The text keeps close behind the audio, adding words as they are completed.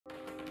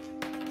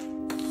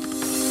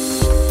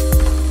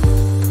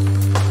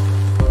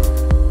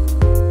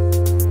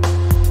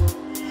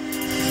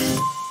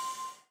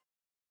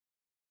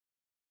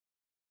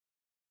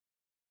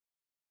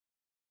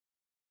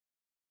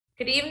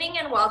Good evening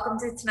and welcome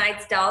to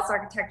tonight's Dallas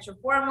Architecture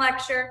Forum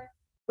lecture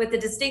with the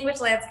distinguished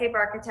landscape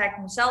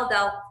architect Michelle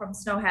Delk from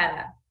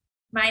SNOHETTA.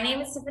 My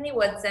name is Tiffany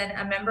Woodson,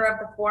 a member of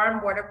the Forum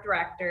Board of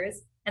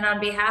Directors, and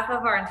on behalf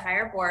of our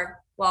entire board,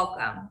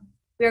 welcome.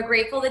 We are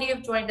grateful that you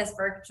have joined us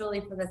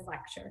virtually for this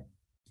lecture.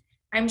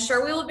 I'm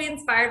sure we will be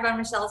inspired by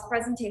Michelle's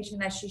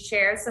presentation as she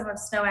shares some of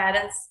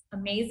SNOHETTA's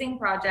amazing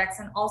projects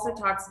and also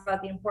talks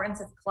about the importance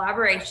of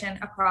collaboration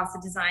across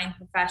the design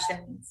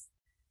professions.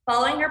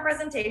 Following her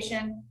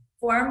presentation,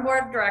 Forum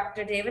Board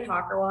Director David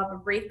Hawker will have a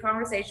brief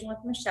conversation with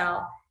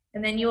Michelle,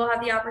 and then you will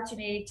have the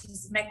opportunity to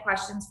submit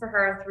questions for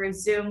her through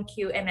Zoom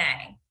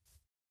Q&A.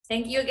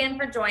 Thank you again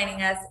for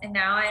joining us, and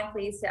now I am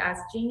pleased to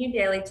ask Jean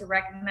Daly to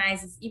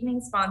recognize this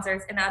evening's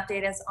sponsors and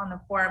update us on the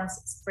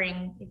Forum's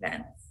spring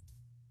events.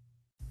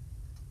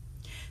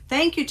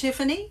 Thank you,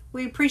 Tiffany.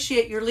 We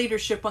appreciate your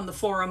leadership on the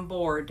Forum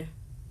Board.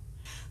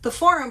 The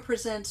Forum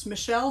presents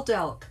Michelle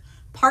Delk,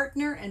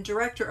 Partner and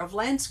Director of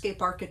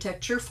Landscape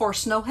Architecture for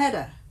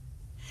SNOHETTA.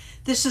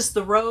 This is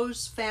the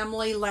Rose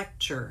Family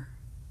Lecture.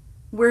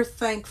 We're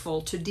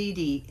thankful to Dee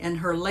Dee and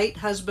her late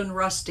husband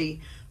Rusty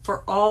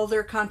for all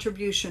their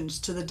contributions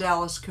to the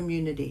Dallas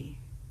community.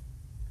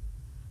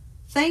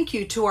 Thank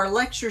you to our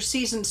lecture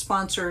season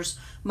sponsors,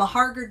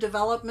 Maharger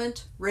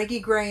Development, Reggie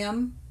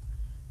Graham,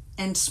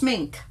 and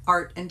Smink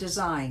Art and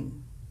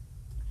Design.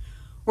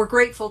 We're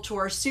grateful to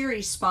our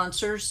series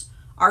sponsors,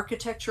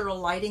 Architectural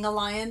Lighting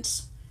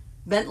Alliance,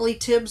 Bentley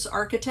Tibbs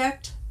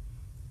Architect,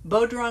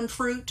 Bodron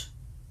Fruit,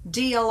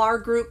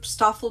 DLR Group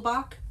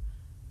Staffelbach,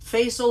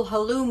 Faisal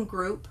Haloum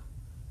Group,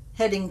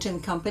 Headington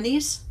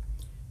Companies,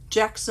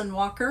 Jackson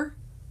Walker,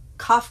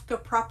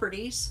 Kafka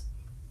Properties,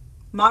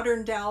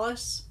 Modern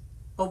Dallas,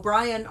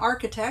 O'Brien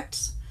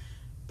Architects,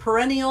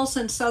 Perennials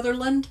and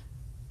Sutherland,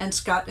 and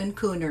Scott and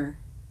Cooner.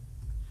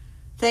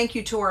 Thank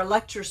you to our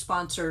lecture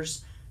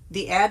sponsors,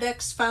 the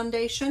ADEX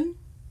Foundation,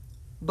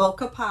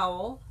 Boca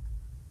Powell,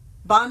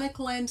 Bonnick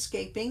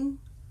Landscaping,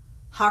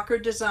 Hawker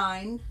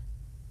Design,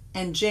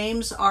 and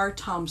James R.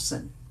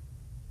 Thompson.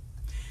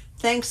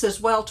 Thanks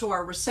as well to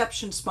our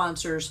reception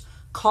sponsors,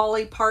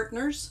 Cawley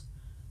Partners,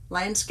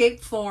 Landscape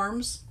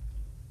Forms,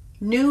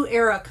 New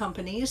Era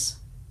Companies,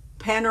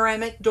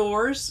 Panoramic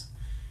Doors,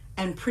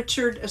 and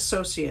Pritchard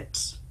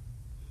Associates.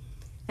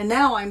 And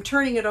now I'm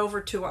turning it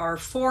over to our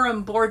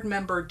Forum board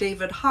member,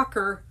 David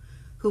Hawker,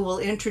 who will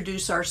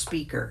introduce our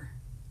speaker.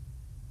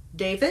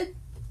 David?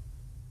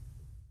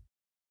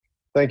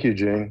 Thank you,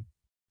 Jean.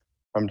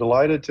 I'm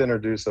delighted to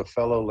introduce a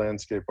fellow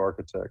landscape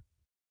architect.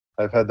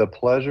 I've had the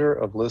pleasure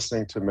of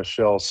listening to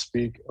Michelle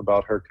speak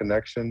about her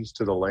connections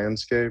to the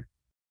landscape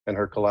and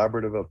her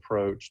collaborative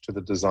approach to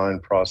the design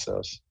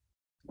process.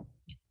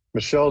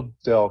 Michelle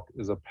Delk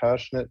is a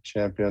passionate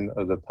champion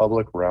of the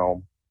public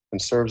realm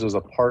and serves as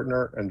a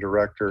partner and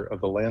director of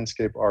the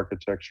landscape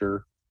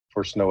architecture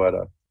for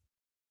SNOHETTA.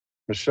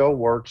 Michelle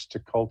works to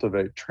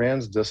cultivate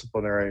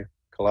transdisciplinary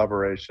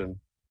collaboration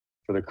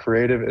for the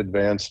creative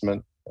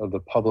advancement of the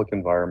public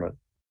environment.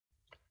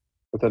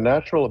 With a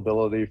natural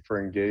ability for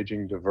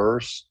engaging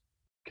diverse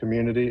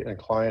community and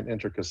client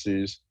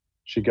intricacies,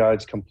 she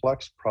guides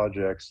complex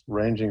projects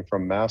ranging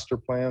from master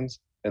plans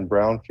and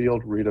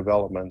brownfield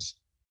redevelopments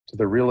to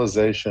the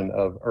realization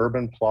of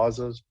urban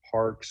plazas,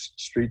 parks,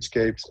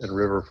 streetscapes, and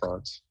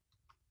riverfronts.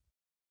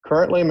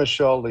 Currently,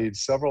 Michelle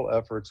leads several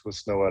efforts with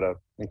SNOHETTA,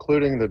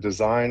 including the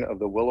design of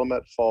the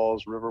Willamette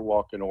Falls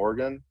Riverwalk in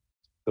Oregon,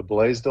 the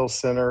Blaisdell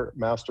Center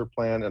Master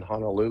Plan in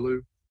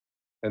Honolulu,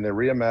 and the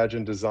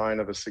reimagined design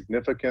of a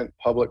significant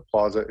public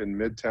plaza in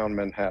midtown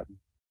Manhattan.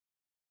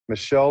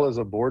 Michelle is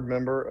a board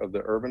member of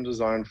the Urban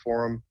Design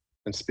Forum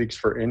and speaks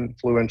for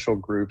influential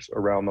groups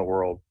around the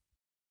world.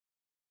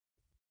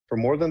 For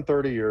more than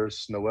 30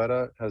 years,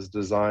 SNOHETTA has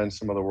designed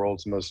some of the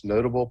world's most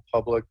notable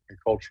public and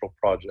cultural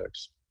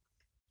projects.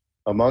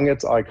 Among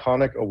its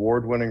iconic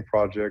award-winning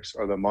projects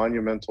are the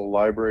Monumental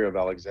Library of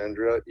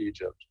Alexandria,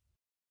 Egypt,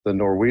 the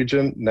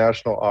Norwegian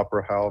National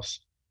Opera House,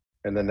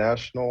 and the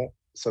National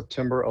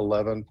September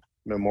 11th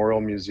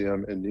Memorial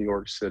Museum in New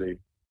York City.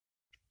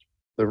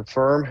 The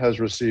firm has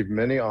received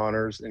many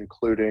honors,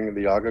 including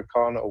the Aga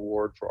Khan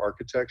Award for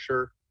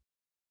Architecture,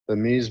 the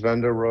Mies van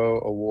der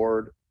Rohe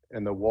Award,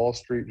 and the Wall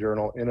Street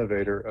Journal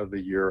Innovator of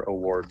the Year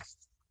Award.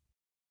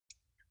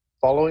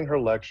 Following her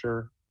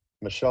lecture,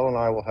 Michelle and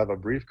I will have a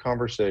brief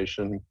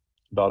conversation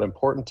about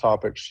important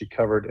topics she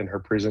covered in her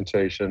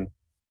presentation,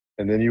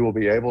 and then you will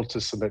be able to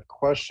submit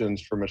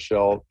questions for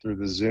Michelle through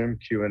the Zoom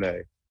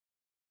Q&A.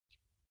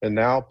 And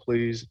now,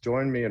 please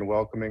join me in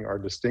welcoming our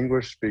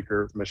distinguished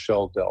speaker,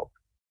 Michelle Delk.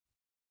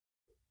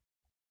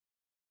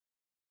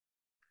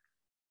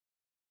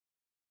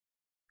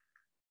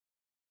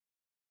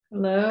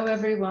 Hello,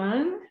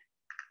 everyone.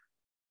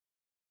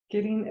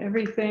 Getting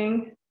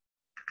everything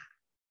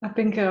up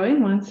and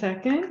going. 1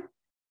 second.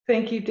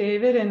 Thank you,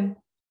 David, and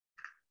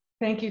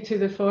thank you to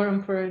the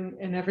forum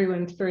and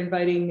everyone for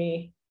inviting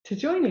me to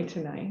join you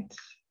tonight.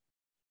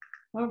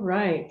 All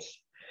right.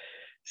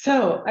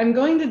 So I'm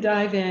going to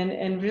dive in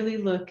and really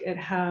look at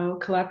how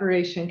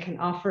collaboration can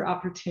offer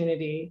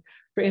opportunity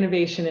for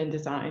innovation and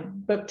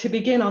design. But to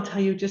begin, I'll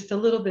tell you just a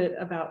little bit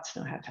about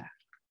SNOHETTA.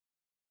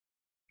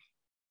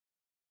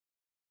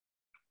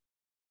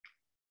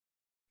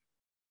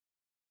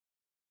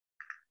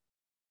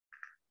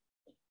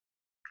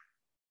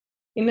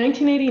 In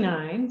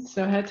 1989,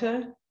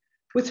 SNOHETTA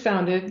was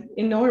founded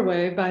in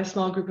Norway by a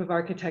small group of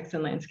architects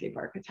and landscape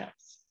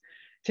architects.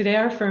 Today,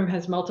 our firm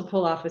has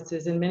multiple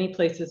offices in many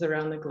places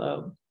around the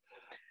globe.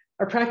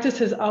 Our practice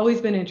has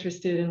always been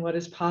interested in what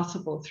is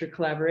possible through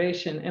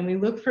collaboration, and we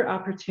look for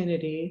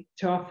opportunity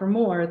to offer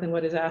more than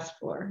what is asked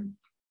for.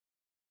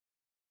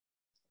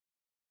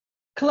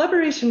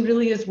 Collaboration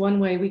really is one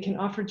way we can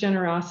offer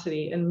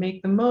generosity and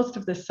make the most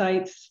of the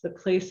sites, the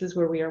places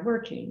where we are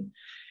working.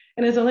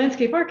 And as a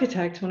landscape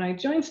architect, when I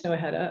joined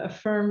SNOHETTA, a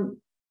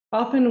firm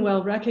often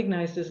well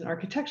recognized as an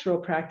architectural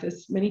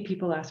practice, many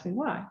people ask me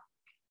why.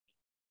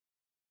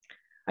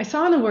 I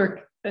saw in the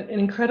work an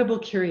incredible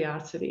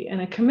curiosity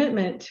and a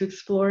commitment to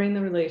exploring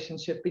the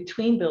relationship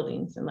between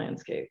buildings and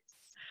landscapes.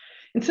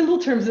 In simple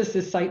terms, this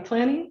is site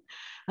planning.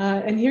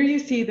 And here you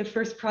see the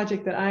first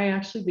project that I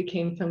actually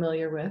became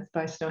familiar with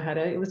by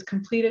SNOHETTA. It was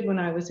completed when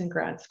I was in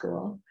grad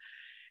school.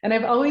 And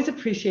I've always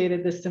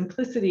appreciated the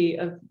simplicity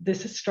of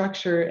this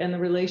structure and the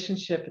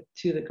relationship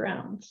to the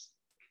grounds.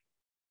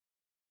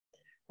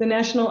 The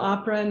National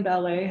Opera and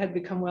Ballet had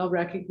become well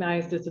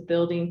recognized as a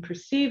building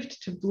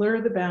perceived to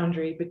blur the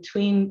boundary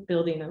between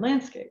building and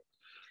landscape,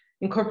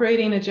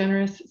 incorporating a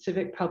generous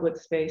civic public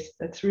space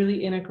that's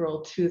really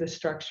integral to the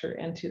structure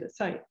and to the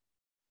site.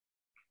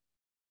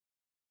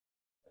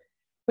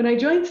 When I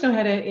joined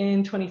SNOHETTA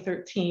in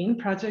 2013,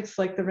 projects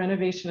like the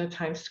renovation of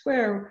Times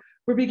Square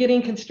were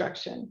beginning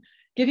construction,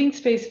 giving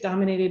space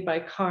dominated by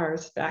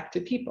cars back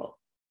to people.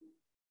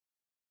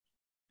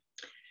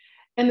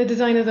 And the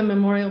design of the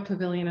Memorial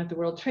Pavilion at the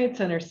World Trade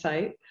Center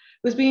site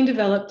was being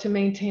developed to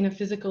maintain a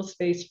physical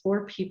space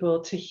for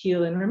people to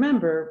heal and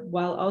remember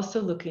while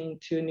also looking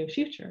to a new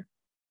future.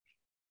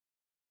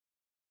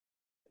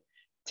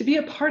 To be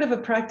a part of a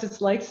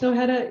practice like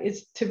SNOHETTA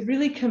is to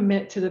really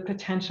commit to the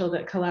potential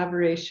that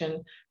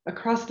collaboration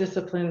across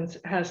disciplines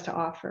has to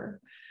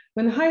offer.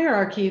 When the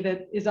hierarchy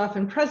that is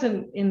often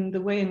present in the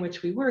way in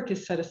which we work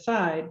is set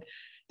aside,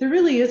 there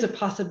really is a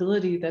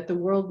possibility that the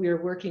world we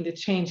are working to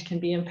change can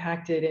be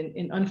impacted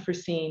in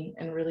unforeseen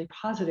and really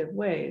positive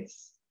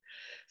ways.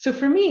 So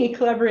for me,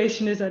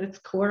 collaboration is at its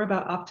core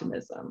about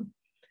optimism,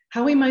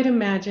 how we might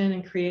imagine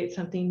and create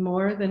something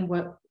more than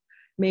what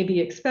may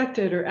be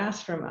expected or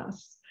asked from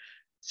us.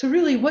 So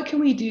really, what can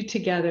we do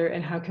together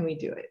and how can we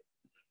do it?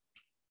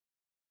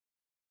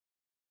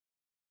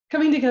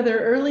 Coming together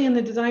early in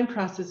the design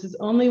process is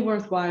only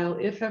worthwhile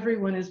if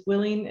everyone is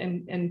willing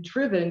and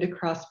driven to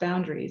cross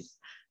boundaries,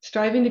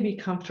 striving to be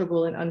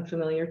comfortable in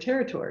unfamiliar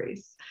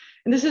territories.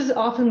 And this is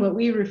often what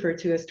we refer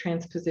to as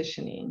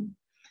transpositioning.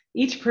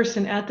 Each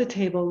person at the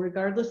table,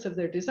 regardless of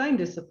their design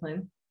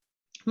discipline,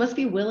 must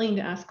be willing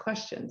to ask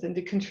questions and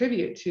to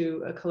contribute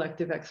to a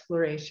collective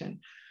exploration,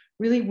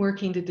 really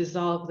working to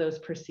dissolve those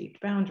perceived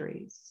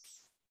boundaries.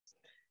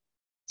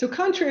 So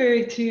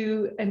contrary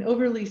to an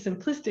overly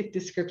simplistic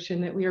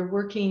description that we are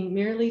working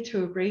merely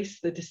to erase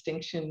the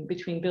distinction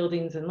between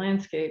buildings and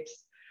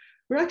landscapes,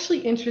 we're actually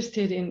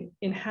interested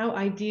in how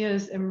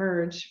ideas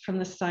emerge from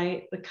the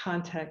site, the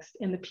context,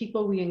 and the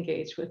people we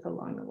engage with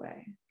along the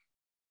way.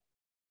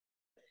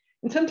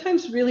 And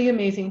sometimes really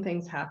amazing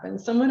things happen.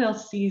 Someone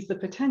else sees the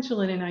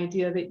potential in an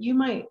idea that you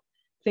might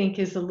think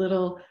is a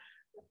little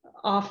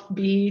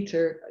offbeat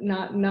or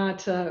not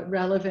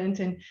relevant.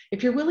 And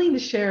if you're willing to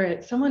share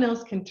it, someone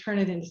else can turn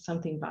it into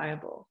something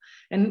viable.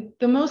 And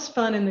the most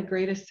fun and the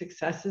greatest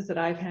successes that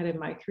I've had in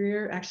my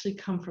career actually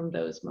come from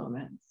those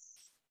moments.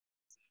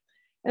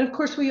 And of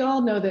course, we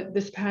all know that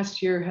this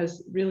past year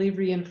has really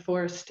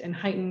reinforced and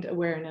heightened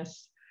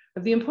awareness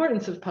of the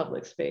importance of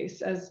public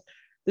space as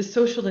the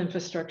social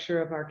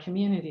infrastructure of our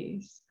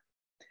communities.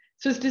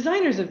 So as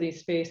designers of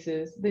these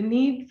spaces, the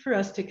need for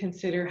us to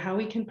consider how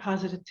we can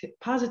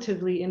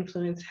positively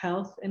influence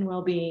health and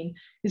well-being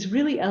is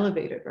really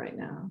elevated right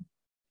now.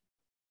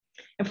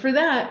 And for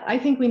that, I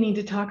think we need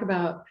to talk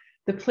about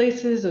the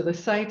places or the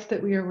sites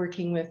that we are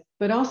working with,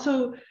 but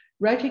also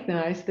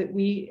recognize that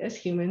we as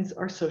humans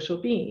are social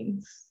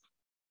beings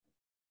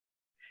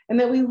and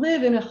that we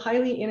live in a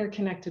highly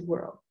interconnected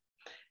world.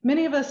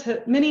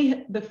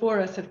 Many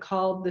before us have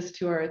called this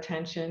to our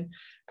attention.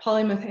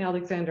 Polymath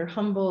Alexander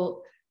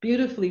Humboldt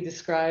beautifully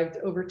described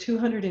over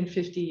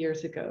 250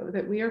 years ago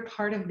that we are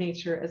part of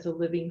nature as a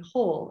living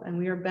whole and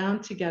we are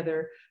bound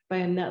together by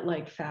a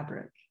net-like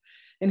fabric.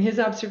 And his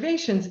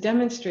observations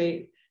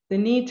demonstrate the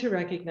need to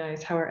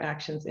recognize how our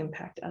actions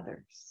impact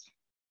others.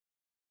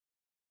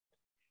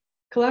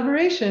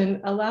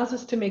 Collaboration allows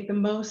us to make the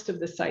most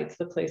of the sites,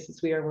 the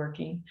places we are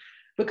working,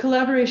 but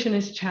collaboration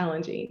is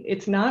challenging.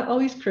 It's not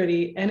always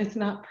pretty and it's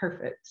not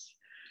perfect,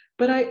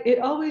 but it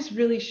always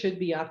really should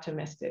be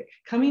optimistic.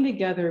 Coming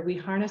together, we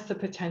harness the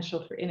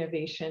potential for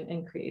innovation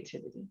and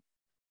creativity.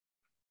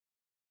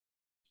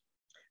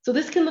 So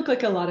this can look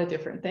like a lot of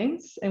different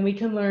things, and we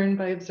can learn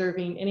by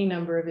observing any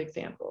number of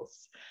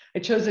examples. I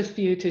chose a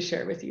few to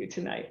share with you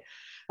tonight.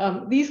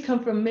 These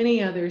come from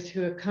many others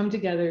who have come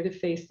together to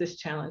face this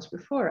challenge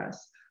before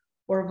us.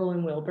 Orville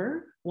and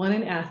Wilbur, one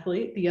an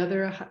athlete, the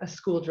other a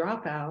school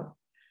dropout,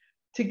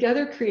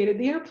 together created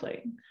the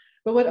airplane.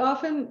 But what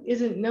often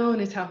isn't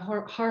known is how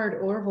hard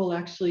Orville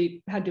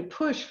actually had to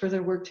push for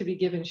their work to be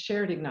given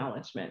shared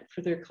acknowledgement,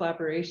 for their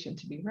collaboration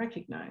to be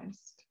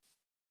recognized.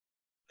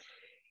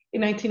 In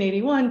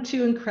 1981,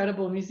 two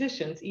incredible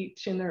musicians,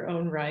 each in their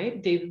own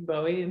right, David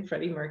Bowie and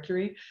Freddie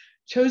Mercury,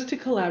 chose to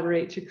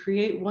collaborate to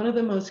create one of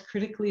the most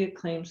critically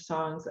acclaimed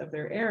songs of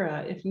their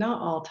era, if not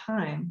all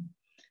time.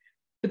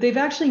 But they've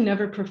actually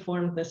never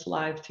performed this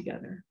live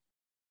together.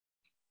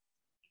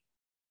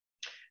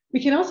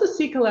 We can also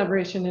see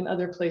collaboration in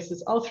other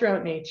places all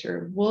throughout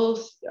nature.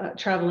 Wolves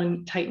travel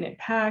in tight-knit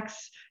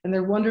packs, and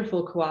they're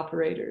wonderful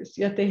cooperators,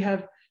 yet they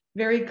have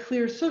very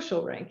clear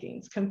social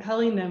rankings,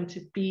 compelling them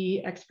to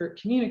be expert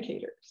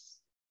communicators.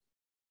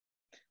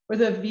 Or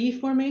the V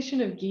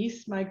formation of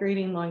geese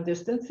migrating long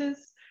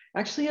distances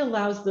actually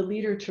allows the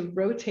leader to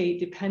rotate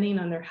depending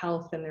on their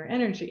health and their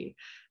energy,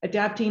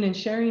 adapting and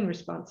sharing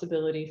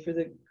responsibility for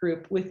the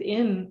group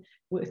within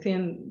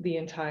the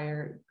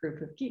entire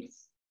group of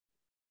geese.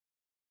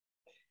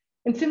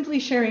 And simply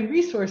sharing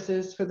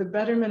resources for the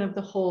betterment of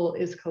the whole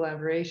is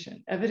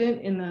collaboration,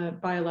 evident in the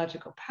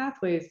biological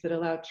pathways that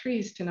allow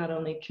trees to not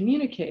only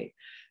communicate,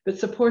 but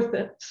support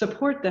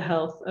the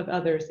health of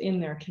others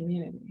in their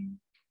community.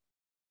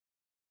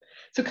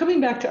 So coming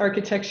back to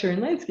architecture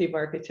and landscape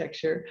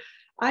architecture,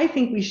 I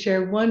think we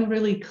share one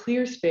really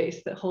clear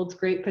space that holds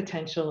great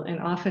potential and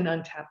often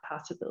untapped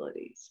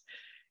possibilities.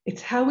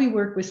 It's how we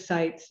work with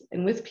sites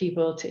and with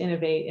people to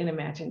innovate and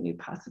imagine new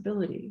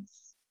possibilities.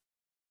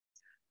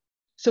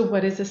 So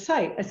what is a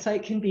site? A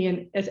site can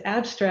be as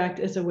abstract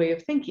as a way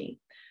of thinking,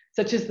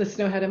 such as the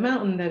Snøhetta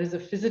mountain that is a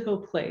physical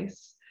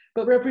place,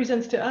 but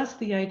represents to us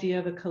the idea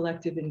of a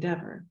collective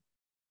endeavor.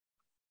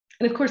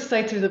 And of course,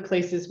 sites are the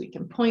places we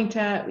can point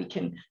at, we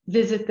can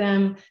visit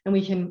them, and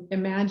we can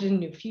imagine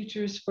new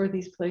futures for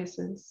these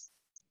places.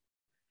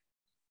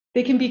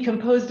 They can be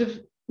composed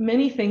of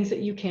many things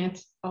that you can't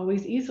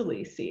always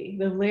easily see.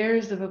 The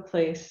layers of a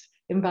place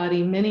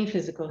embody many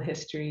physical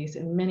histories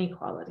and many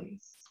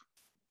qualities.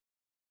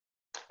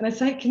 And a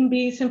site can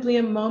be simply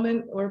a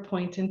moment or a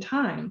point in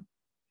time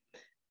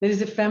that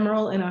is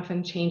ephemeral and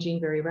often changing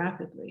very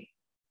rapidly.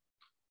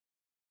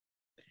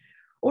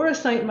 Or a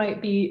site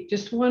might be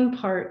just one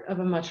part of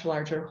a much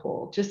larger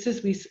whole, just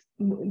as we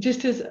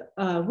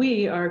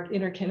are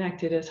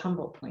interconnected, as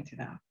Humboldt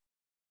pointed out.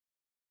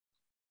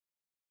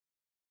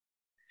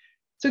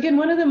 So again,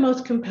 one of the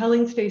most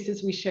compelling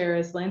spaces we share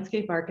as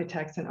landscape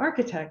architects and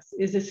architects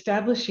is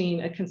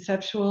establishing a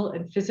conceptual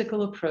and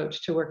physical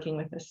approach to working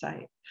with a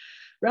site.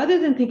 Rather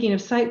than thinking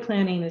of site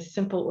planning as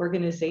simple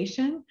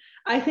organization,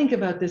 I think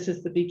about this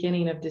as the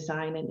beginning of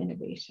design and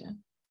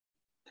innovation.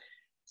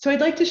 So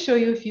I'd like to show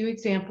you a few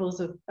examples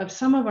of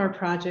some of our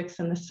projects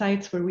and the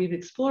sites where we've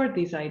explored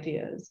these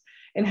ideas,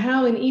 and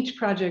how in each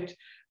project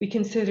we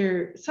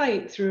consider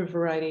site through a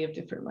variety of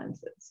different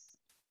lenses.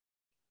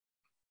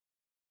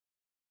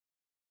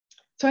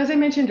 So as I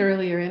mentioned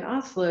earlier, in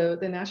Oslo,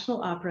 the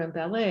National Opera and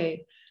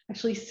Ballet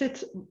actually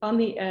sits on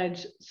the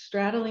edge,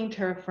 straddling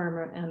terra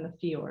firma and the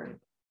fjord.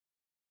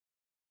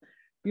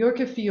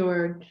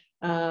 Bjørkafjord,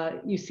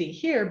 you see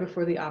here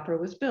before the opera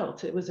was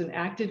built. It was an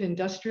active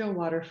industrial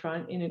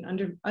waterfront in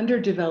an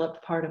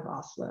underdeveloped part of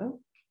Oslo.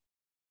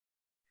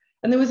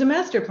 And there was a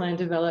master plan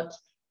developed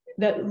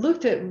that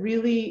looked at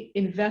really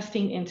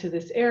investing into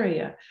this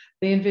area.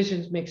 They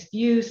envisioned mixed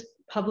use,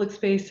 public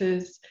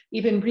spaces,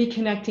 even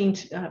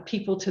reconnecting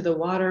people to the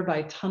water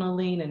by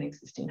tunneling an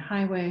existing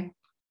highway.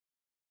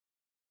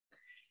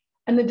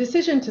 And the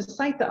decision to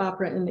site the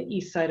opera in the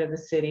east side of the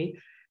city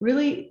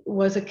really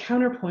was a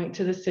counterpoint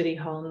to the city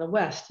hall in the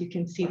west. You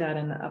can see that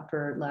in the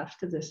upper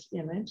left of this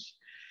image.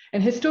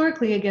 And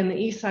historically, again, the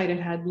east side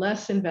had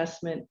less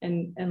investment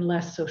and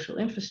less social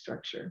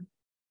infrastructure.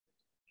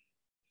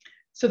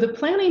 So the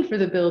planning for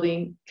the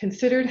building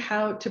considered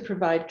how to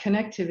provide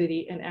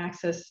connectivity and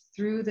access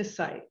through the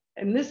site.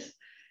 And this,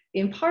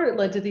 in part,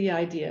 led to the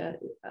idea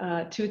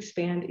to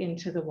expand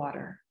into the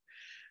water.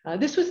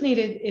 This was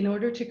needed in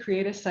order to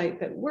create a site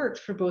that worked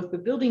for both the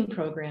building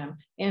program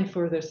and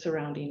for the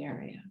surrounding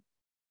area.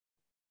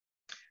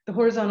 The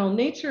horizontal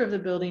nature of the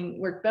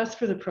building worked best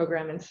for the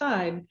program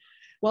inside,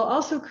 while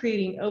also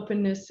creating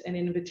openness and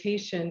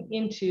invitation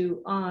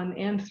into, on,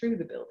 and through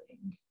the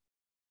building.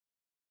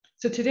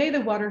 So today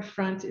the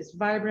waterfront is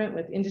vibrant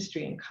with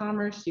industry and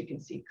commerce. You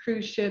can see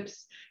cruise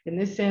ships in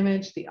this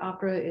image. The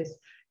opera is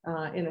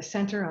in the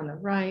center on the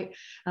right.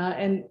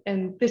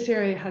 And this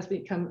area has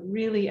become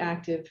really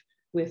active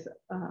with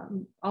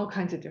all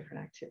kinds of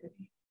different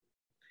activity.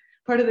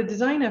 Part of the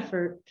design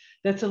effort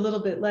that's a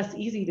little bit less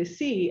easy to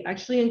see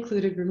actually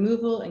included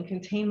removal and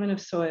containment of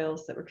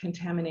soils that were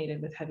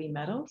contaminated with heavy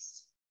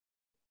metals,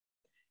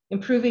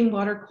 improving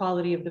water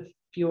quality of the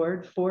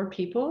fjord for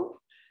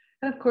people,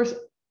 and of course,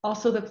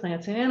 also the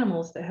plants and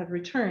animals that have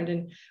returned.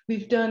 And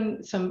we've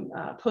done some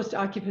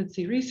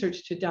post-occupancy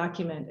research to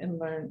document and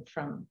learn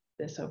from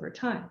this over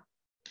time.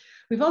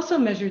 We've also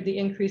measured the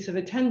increase of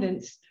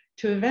attendance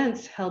to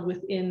events held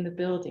within the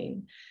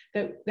building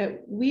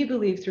that we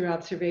believe through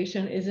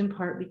observation is in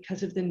part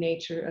because of the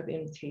nature of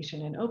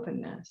invitation and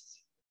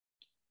openness,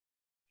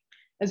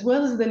 as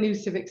well as the new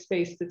civic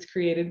space that's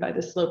created by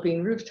the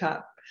sloping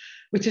rooftop,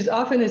 which is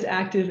often as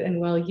active and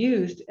well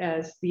used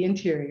as the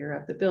interior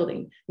of the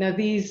building. Now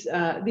these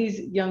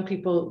young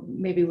people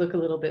maybe look a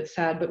little bit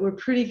sad, but we're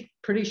pretty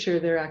sure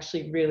they're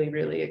actually really,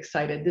 really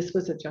excited. This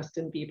was a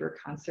Justin Bieber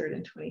concert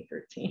in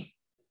 2013.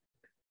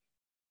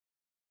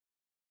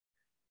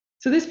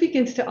 So this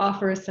begins to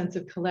offer a sense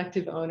of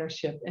collective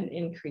ownership and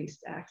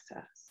increased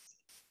access.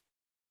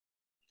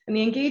 And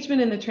the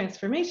engagement and the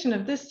transformation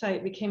of this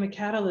site became a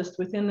catalyst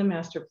within the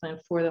master plan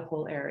for the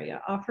whole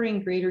area,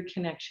 offering greater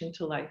connection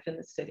to life in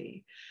the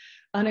city.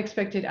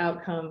 Unexpected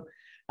outcome,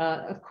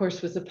 of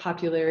course, was the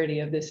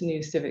popularity of this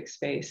new civic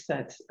space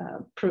that's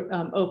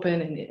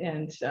open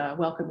and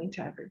welcoming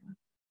to everyone.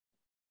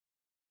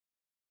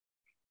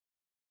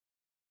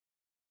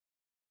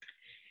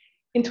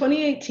 In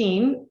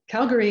 2018,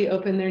 Calgary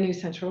opened their new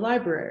central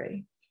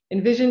library,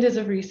 envisioned as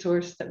a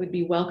resource that would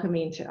be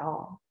welcoming to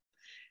all.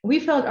 We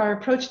felt our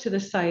approach to the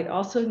site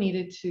also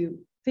needed to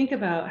think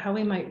about how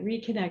we might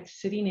reconnect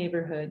city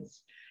neighborhoods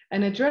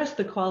and address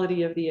the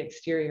quality of the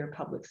exterior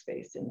public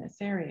space in this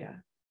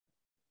area.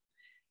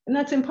 And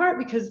that's in part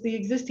because the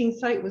existing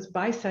site was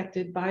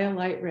bisected by a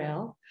light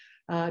rail,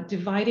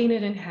 dividing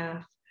it in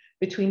half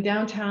between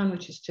downtown,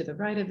 which is to the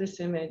right of this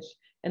image,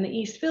 and the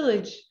East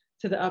Village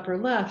to the upper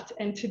left.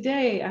 And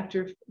today,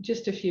 after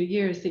just a few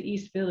years, the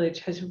East Village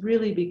has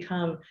really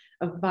become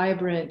a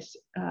vibrant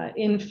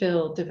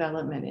infill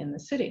development in the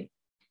city.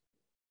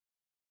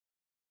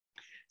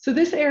 So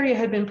this area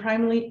had been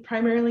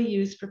primarily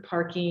used for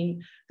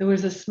parking. There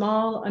was a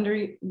small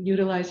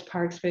underutilized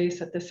park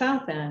space at the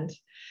south end.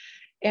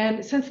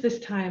 And since this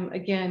time,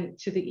 again,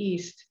 to the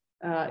east,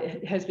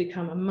 it has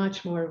become a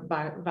much more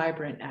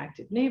vibrant,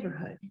 active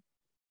neighborhood.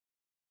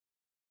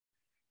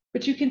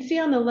 But you can see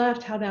on the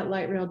left how that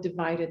light rail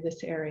divided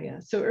this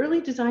area. So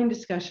early design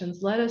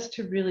discussions led us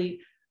to really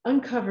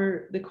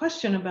uncover the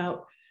question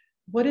about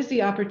what is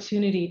the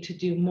opportunity to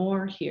do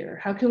more here?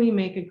 How can we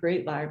make a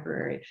great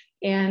library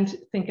and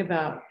think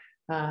about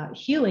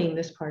healing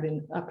this part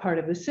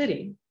of the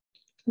city?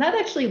 That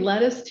actually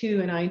led us to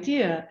an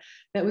idea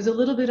that was a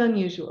little bit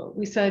unusual.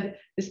 We said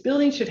this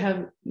building should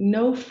have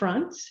no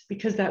front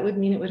because that would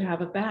mean it would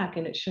have a back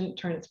and it shouldn't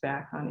turn its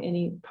back on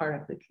any part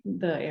of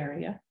the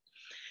area.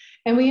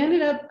 And we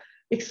ended up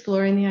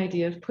exploring the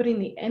idea of putting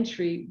the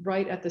entry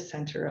right at the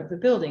center of the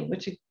building,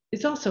 which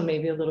is also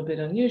maybe a little bit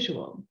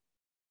unusual.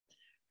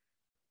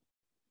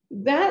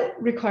 That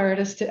required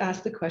us to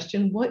ask the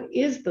question, what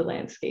is the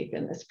landscape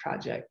in this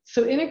project?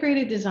 So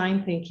integrated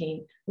design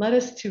thinking led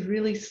us to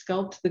really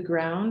sculpt the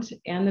ground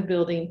and the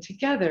building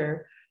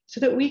together so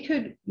that we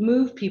could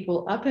move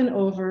people up and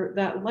over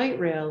that light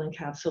rail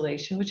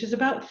encapsulation, which is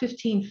about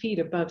 15 feet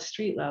above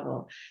street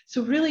level.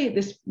 So really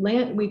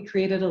we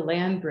created a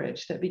land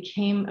bridge that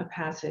became a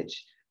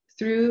passage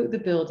through the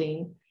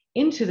building,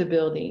 into the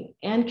building,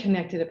 and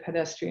connected a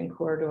pedestrian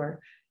corridor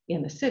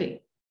in the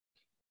city.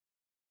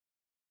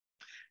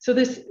 So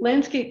this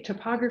landscape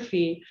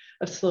topography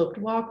of sloped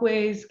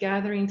walkways,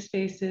 gathering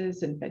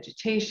spaces, and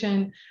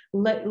vegetation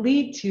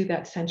lead to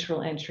that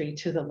central entry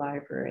to the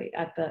library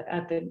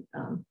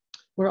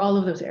where all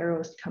of those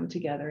arrows come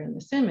together in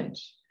this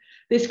image.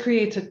 This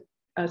creates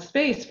a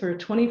space for a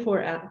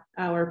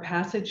 24-hour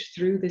passage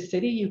through the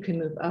city. You can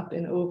move up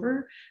and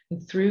over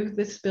and through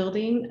this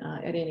building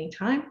at any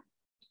time,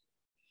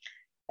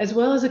 as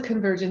well as a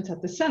convergence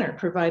at the center,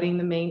 providing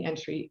the main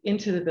entry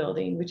into the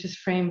building, which is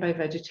framed by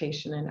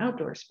vegetation and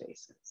outdoor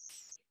spaces.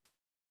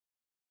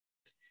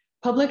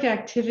 Public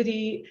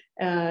activity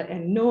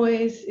and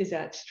noise is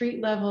at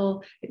street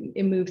level.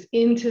 It moves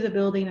into the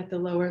building at the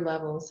lower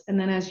levels. And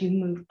then as you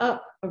move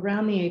up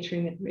around the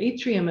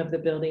atrium of the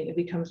building, it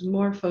becomes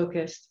more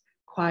focused,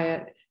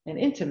 quiet, and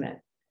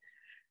intimate.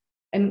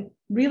 And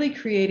really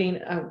creating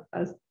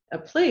a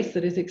place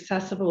that is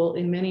accessible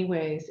in many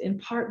ways, in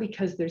part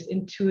because there's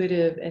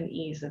intuitive and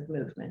ease of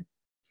movement.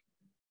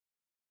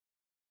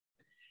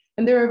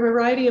 And there are a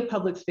variety of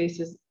public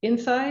spaces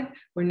inside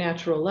where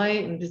natural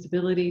light and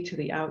visibility to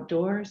the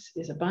outdoors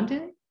is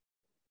abundant.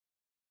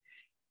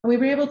 And we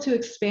were able to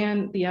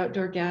expand the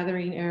outdoor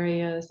gathering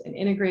areas and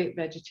integrate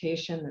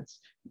vegetation that's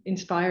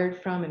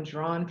inspired from and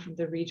drawn from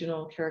the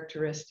regional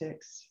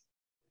characteristics.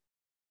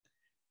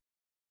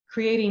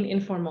 Creating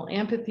informal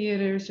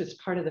amphitheaters as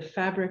part of the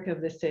fabric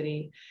of the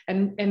city,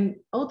 and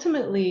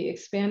ultimately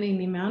expanding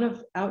the amount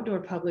of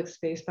outdoor public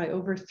space by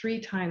over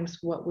 3 times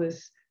what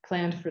was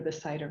planned for the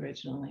site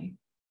originally.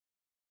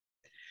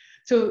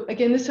 So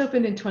again, this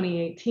opened in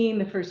 2018.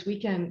 The first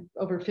weekend,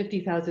 over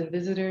 50,000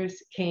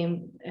 visitors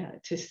came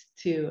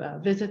to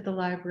visit the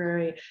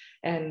library,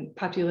 and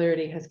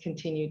popularity has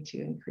continued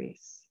to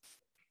increase.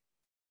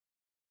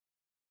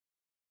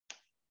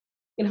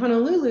 In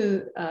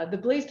Honolulu, the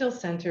Blaisdell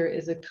Center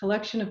is a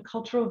collection of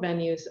cultural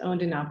venues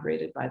owned and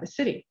operated by the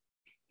city.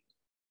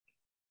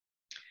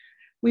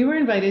 we were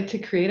invited to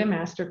create a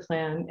master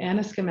plan and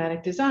a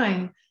schematic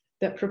design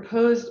that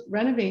proposed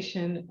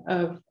renovation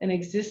of an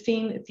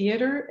existing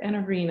theater and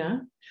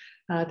arena.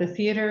 The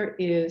theater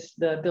is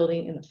the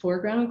building in the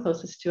foreground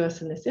closest to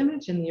us in this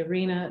image, and the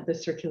arena, the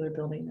circular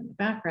building in the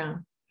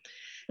background.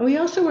 And we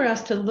also were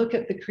asked to look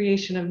at the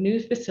creation of new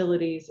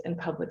facilities and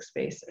public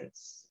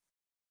spaces.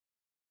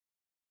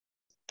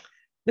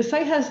 The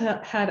site has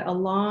had a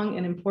long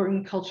and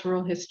important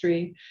cultural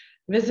history.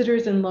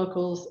 Visitors and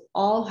locals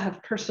all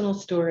have personal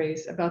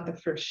stories about the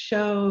first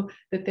show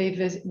that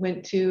they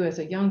went to as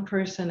a young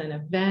person, and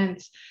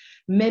events.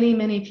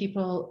 Many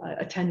people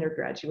attend their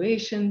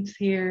graduations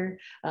here.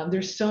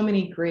 There's so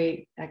many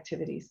great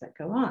activities that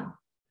go on.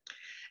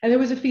 And there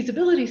was a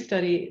feasibility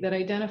study that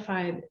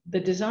identified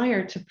the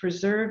desire to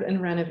preserve and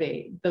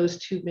renovate those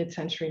two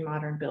mid-century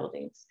modern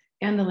buildings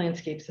and the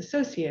landscapes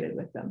associated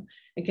with them.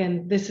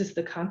 Again, this is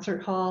the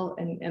concert hall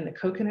and the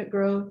coconut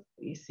grove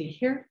that you see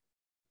here.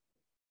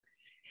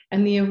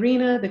 And the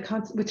arena,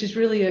 which is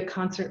really a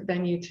concert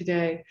venue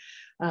today,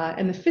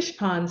 and the fish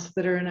ponds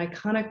that are an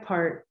iconic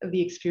part of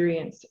the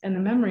experience and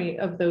the memory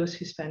of those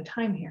who spend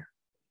time here.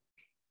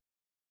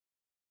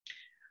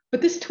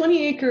 But this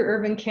 20-acre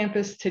urban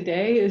campus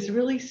today is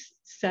really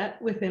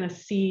set within a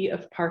sea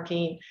of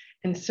parking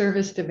and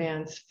service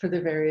demands for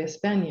the various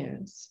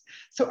venues.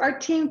 So our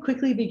team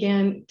quickly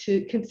began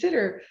to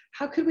consider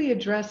how could we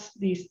address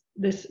these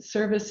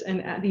service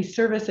and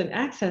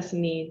access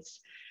needs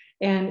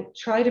and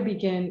try to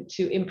begin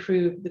to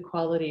improve the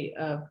quality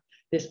of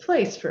this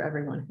place for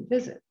everyone who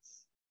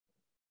visits.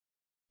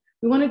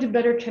 We wanted to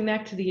better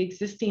connect the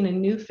existing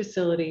and new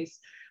facilities,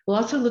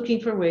 while also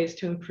looking for ways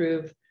to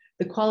improve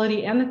the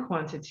quality and the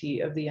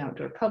quantity of the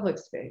outdoor public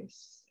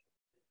space.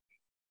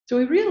 So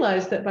we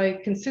realized that by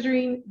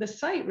considering the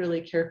site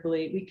really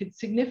carefully, we could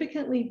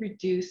significantly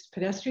reduce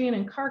pedestrian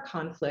and car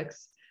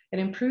conflicts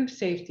and improve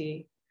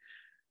safety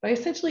by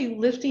essentially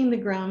lifting the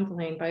ground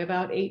plane by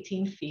about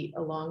 18 feet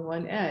along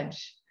one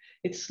edge.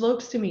 It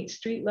slopes to meet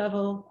street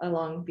level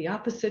along the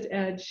opposite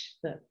edge,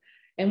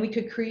 and we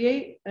could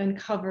create and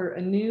cover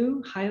a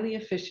new, highly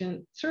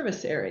efficient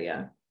service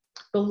area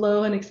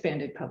below an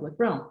expanded public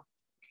realm.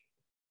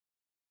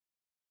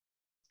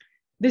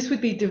 This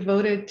would be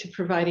devoted to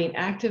providing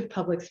active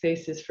public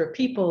spaces for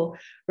people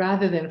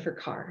rather than for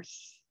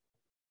cars.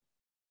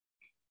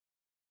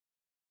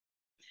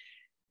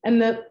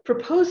 And the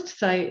proposed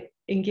site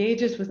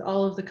engages with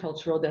all of the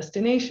cultural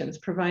destinations,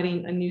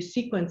 providing a new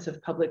sequence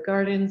of public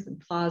gardens and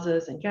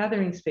plazas and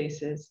gathering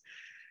spaces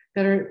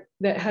that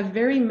have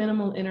very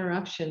minimal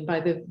interruption by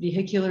the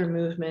vehicular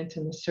movement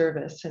and the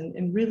service,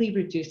 and really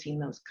reducing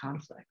those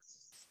conflicts.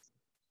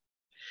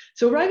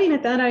 So arriving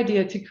at that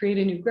idea to create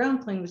a new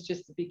ground plane was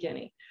just the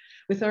beginning.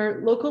 With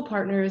our local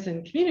partners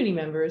and community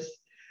members,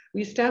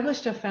 we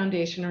established a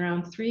foundation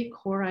around 3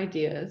 core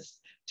ideas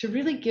to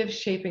really give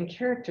shape and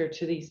character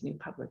to these new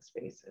public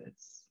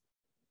spaces.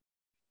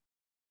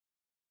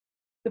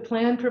 The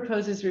plan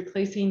proposes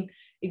replacing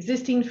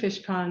existing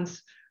fish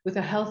ponds with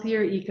a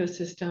healthier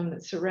ecosystem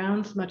that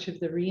surrounds much of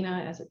the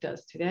arena as it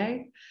does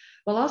today,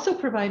 while also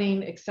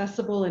providing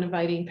accessible and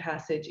inviting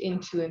passage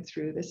into and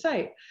through the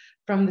site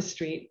from the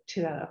street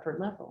to that upper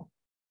level.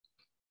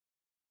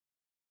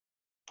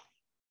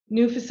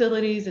 New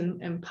facilities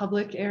and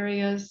public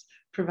areas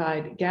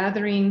provide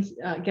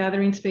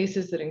gathering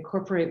spaces that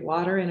incorporate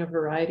water in a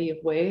variety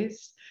of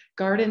ways.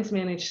 Gardens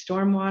manage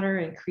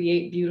stormwater and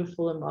create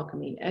beautiful and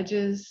welcoming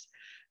edges.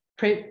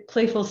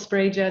 Playful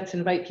spray jets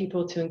invite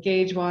people to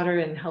engage water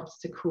and helps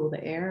to cool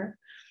the air.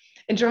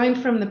 And drawing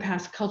from the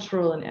past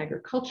cultural and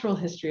agricultural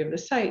history of the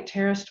site,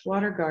 terraced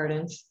water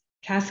gardens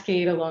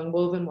cascade along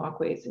woven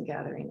walkways and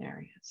gathering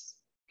areas.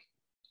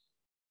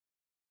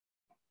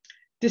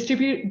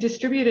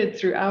 Distributed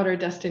throughout our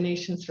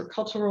destinations for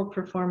cultural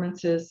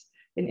performances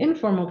and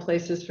informal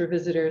places for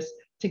visitors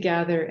to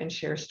gather and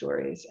share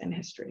stories and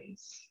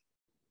histories.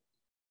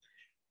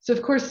 So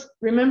of course,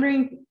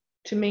 remembering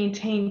to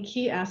maintain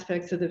key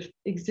aspects of the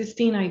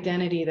existing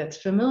identity that's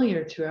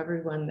familiar to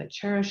everyone that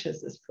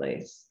cherishes this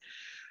place,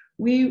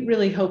 we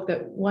really hope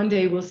that one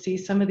day we'll see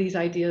some of these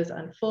ideas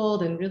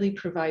unfold and really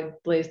provide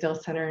Blaisdell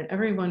Center and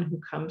everyone who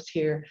comes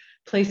here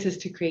places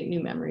to create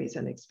new memories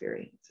and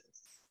experiences.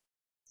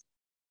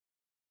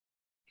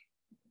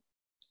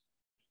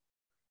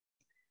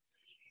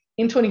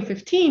 In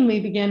 2015, we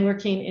began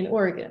working in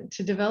Oregon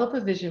to develop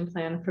a vision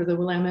plan for the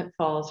Willamette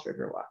Falls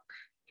Riverwalk.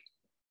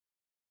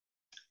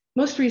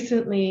 Most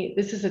recently,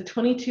 this is a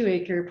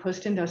 22-acre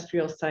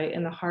post-industrial site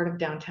in the heart of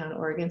downtown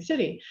Oregon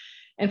City.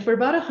 And for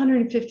about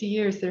 150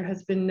 years, there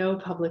has been no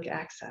public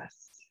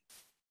access.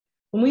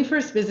 When we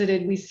first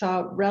visited, we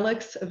saw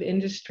relics of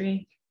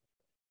industry.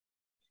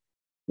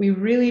 We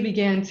really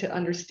began to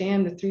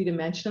understand the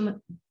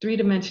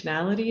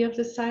three-dimensionality of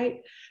the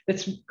site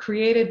that's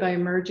created by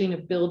merging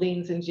of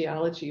buildings and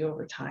geology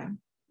over time.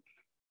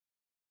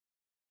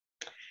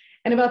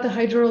 and about the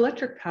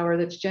hydroelectric power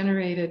that's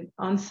generated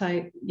on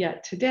site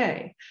yet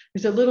today.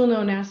 There's a little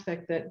known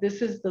aspect that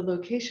this is the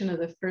location of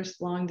the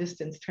first long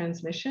distance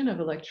transmission of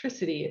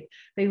electricity.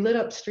 They lit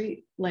up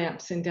street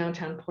lamps in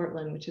downtown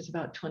Portland, which is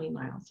about 20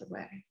 miles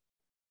away.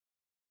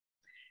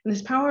 And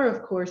this power,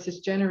 of course,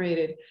 is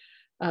generated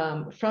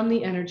from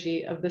the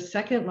energy of the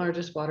second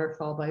largest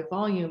waterfall by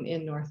volume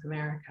in North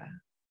America.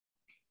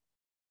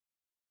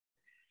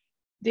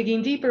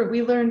 Digging deeper,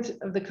 we learned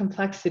of the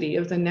complexity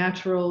of the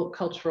natural,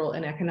 cultural,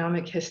 and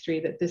economic history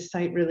that this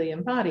site really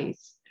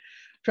embodies,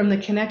 from the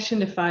connection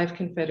to 5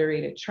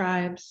 confederated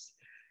tribes,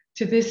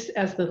 to this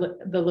as the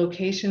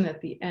location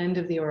at the end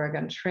of the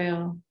Oregon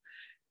Trail,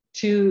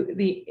 to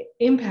the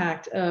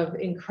impact of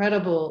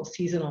incredible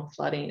seasonal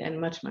flooding,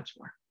 and much, much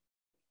more.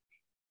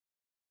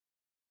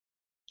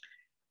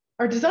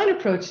 Our design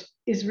approach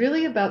is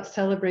really about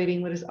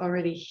celebrating what is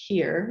already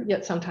here,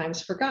 yet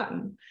sometimes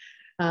forgotten,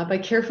 by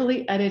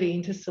carefully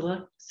editing to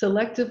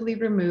selectively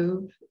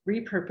remove,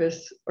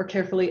 repurpose, or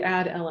carefully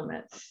add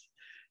elements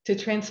to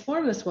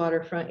transform this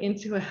waterfront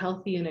into a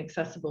healthy and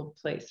accessible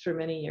place for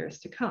many years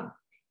to come.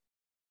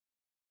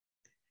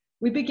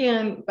 We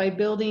began by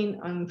building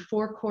on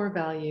 4 core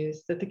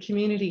values that the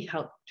community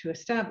helped to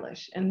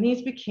establish, and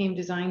these became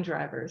design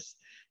drivers.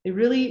 They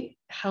really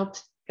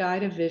helped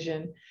guide a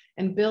vision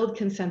and build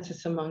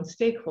consensus among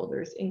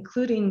stakeholders,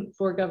 including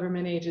 4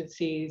 government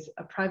agencies,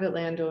 a private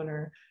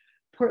landowner,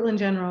 Portland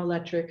General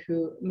Electric,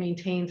 who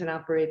maintains and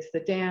operates the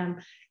dam,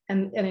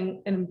 and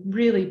a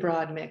really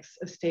broad mix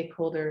of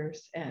stakeholders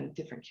and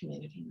different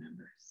community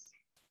members.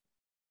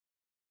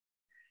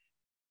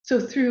 So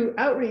through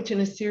outreach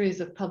in a series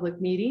of public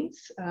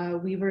meetings,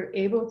 we were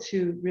able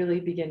to really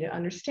begin to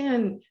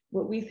understand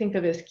what we think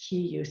of as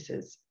key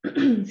uses,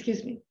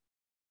 excuse me,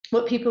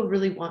 what people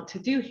really want to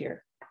do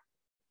here.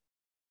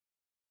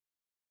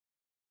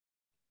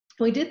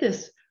 We did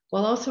this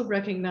while also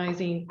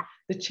recognizing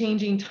the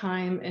changing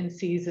time and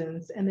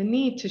seasons and the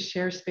need to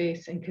share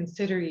space and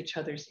consider each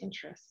other's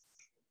interests.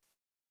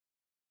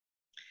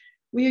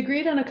 We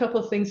agreed on a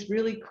couple of things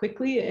really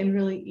quickly and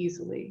really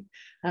easily,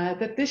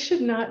 that this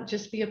should not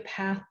just be a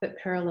path that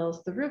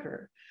parallels the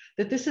river,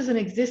 that this is an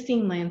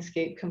existing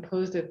landscape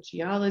composed of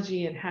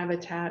geology and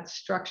habitat,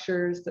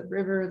 structures, the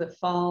river, the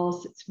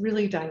falls. It's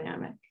really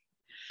dynamic.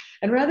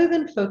 And rather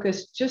than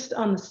focus just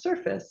on the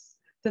surface,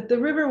 that the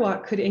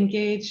Riverwalk could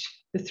engage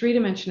the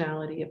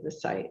 3-dimensionality of the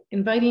site,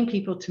 inviting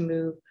people to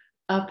move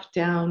up,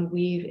 down,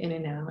 weave in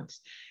and out,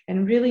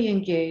 and really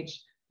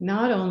engage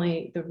not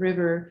only the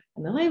river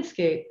and the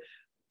landscape,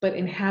 but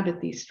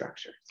inhabit these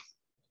structures.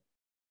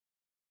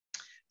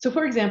 So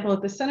for example,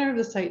 at the center of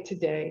the site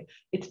today,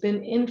 it's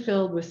been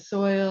infilled with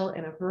soil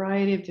and a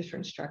variety of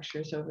different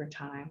structures over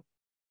time.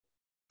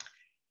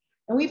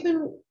 And we've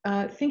been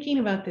thinking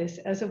about this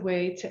as a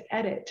way to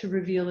edit, to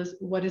reveal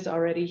what is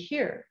already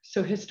here.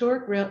 So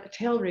historic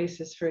tail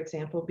races, for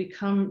example,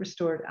 become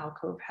restored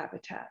alcove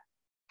habitat.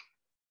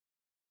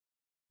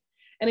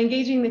 And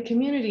engaging the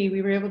community,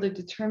 we were able to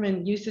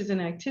determine uses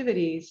and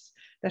activities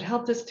that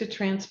helped us to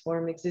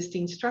transform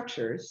existing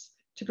structures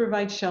to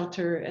provide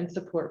shelter and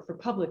support for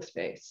public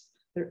space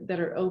that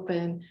are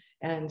open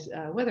and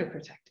weather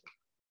protected.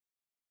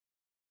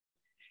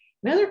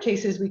 In other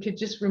cases, we could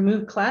just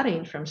remove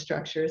cladding from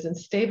structures and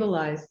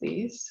stabilize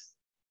these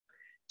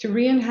to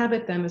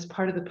re-inhabit them as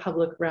part of the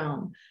public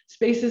realm,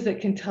 spaces that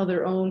can tell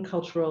their own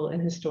cultural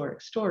and historic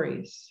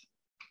stories.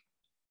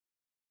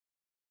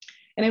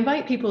 And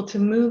invite people to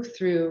move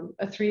through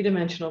a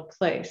 3-dimensional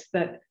place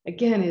that,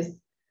 again,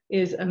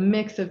 is a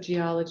mix of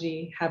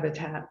geology,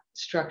 habitat,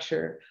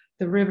 structure,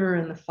 the river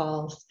and the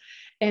falls,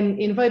 and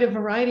invite a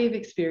variety of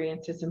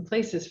experiences and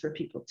places for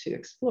people to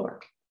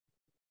explore.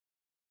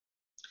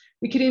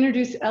 We could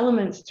introduce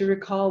elements to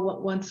recall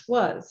what once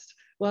was,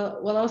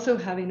 while also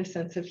having a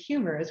sense of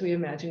humor as we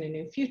imagine a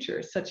new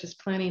future, such as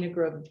planting a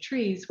grove of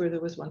trees where there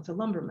was once a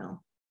lumber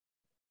mill.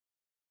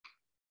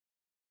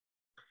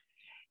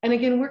 And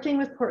again, working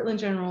with Portland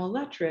General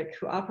Electric,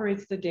 who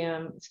operates the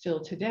dam still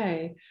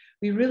today,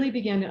 we really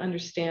began to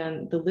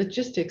understand the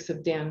logistics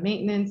of dam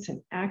maintenance and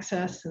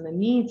access and the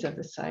needs of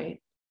the site.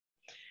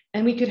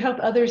 And we could help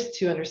others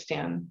to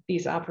understand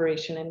these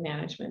operation and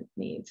management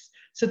needs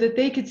so that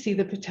they could see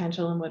the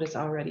potential in what is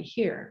already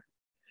here.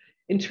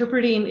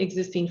 Interpreting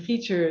existing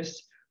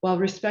features while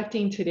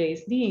respecting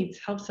today's needs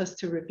helps us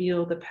to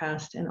reveal the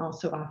past and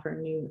also offer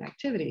new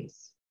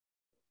activities.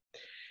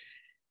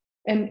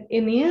 And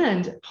in the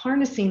end,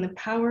 harnessing the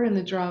power and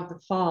the draw of the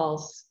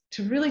falls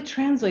to really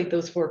translate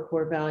those 4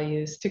 core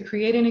values to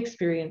create an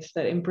experience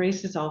that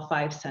embraces all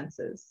 5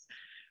 senses,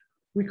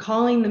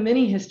 recalling the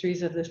many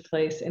histories of this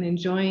place and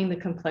enjoying the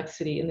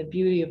complexity and the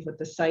beauty of what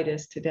the site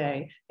is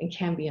today and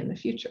can be in the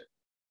future.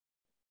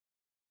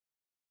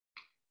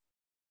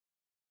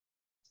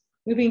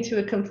 Moving to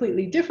a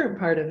completely different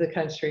part of the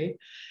country,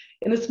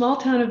 in the small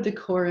town of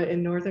Decorah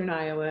in northern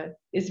Iowa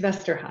is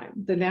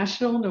Vesterheim, the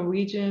National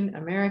Norwegian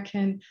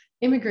American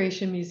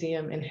Immigration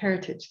Museum and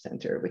Heritage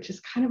Center, which is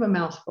kind of a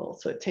mouthful,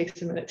 so it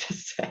takes a minute to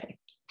say.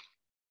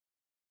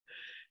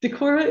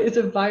 Decorah is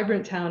a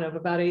vibrant town of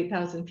about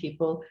 8,000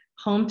 people,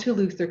 home to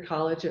Luther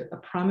College, a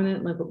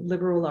prominent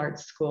liberal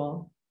arts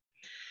school.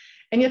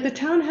 And yet the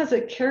town has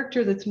a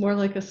character that's more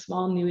like a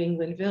small New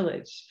England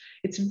village.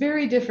 It's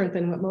very different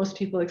than what most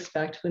people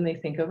expect when they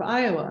think of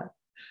Iowa.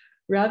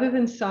 Rather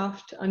than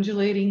soft,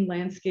 undulating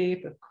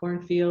landscape of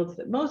cornfields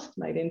that most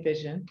might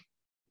envision,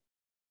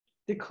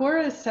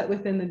 Decorah is set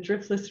within the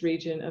driftless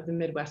region of the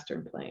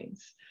Midwestern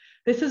Plains.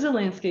 This is a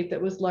landscape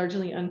that was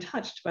largely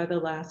untouched by the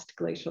last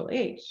glacial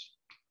age,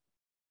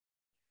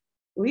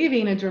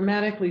 leaving a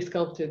dramatically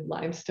sculpted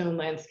limestone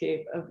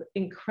landscape of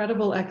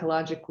incredible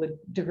ecological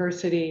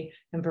diversity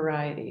and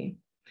variety.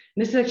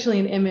 And this is actually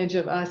an image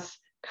of us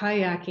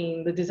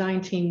kayaking, the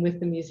design team, with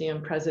the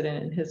museum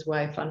president and his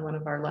wife on one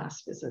of our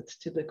last visits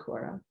to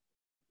Decorah.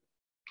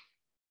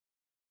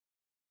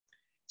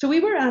 So we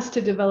were asked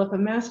to develop a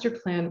master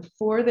plan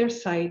for their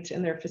site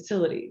and their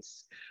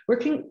facilities.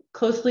 Working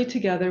closely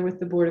together with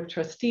the Board of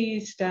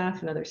Trustees,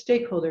 staff, and other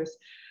stakeholders,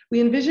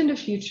 we envisioned a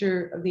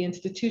future of the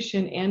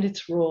institution and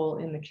its role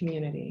in the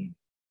community.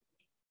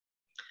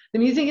 The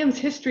museum's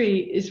history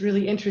is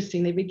really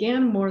interesting. They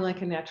began more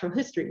like a natural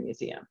history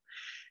museum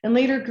and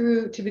later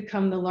grew to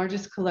become the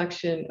largest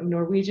collection of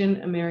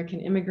Norwegian American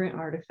immigrant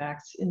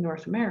artifacts in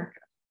North America.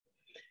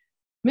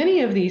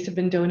 Many of these have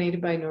been donated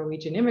by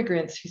Norwegian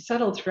immigrants who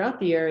settled throughout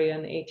the area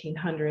in the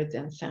 1800s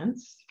and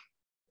since.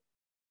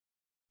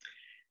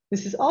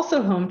 This is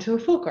also home to a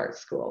folk art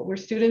school where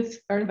students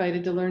are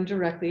invited to learn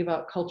directly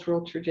about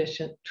cultural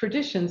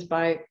traditions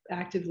by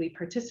actively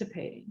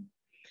participating.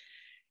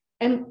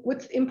 And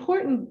what's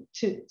important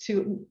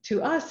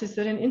to us is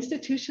that an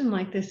institution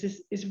like this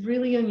is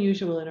really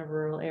unusual in a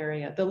rural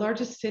area. The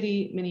largest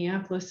city,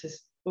 Minneapolis,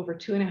 is over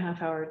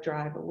 2.5-hour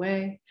drive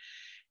away.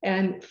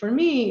 And for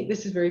me,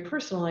 this is very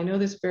personal. I know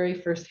this very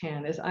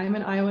firsthand, as I'm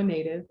an Iowa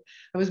native.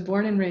 I was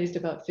born and raised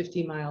about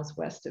 50 miles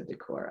west of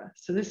Decorah.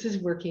 So this is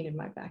working in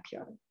my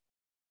backyard.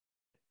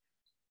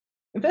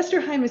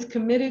 Investorheim is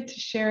committed to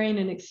sharing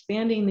and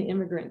expanding the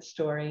immigrant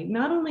story,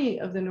 not only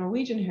of the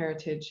Norwegian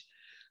heritage,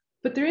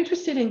 but they're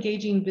interested in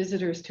engaging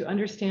visitors to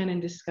understand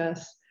and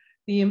discuss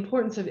the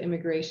importance of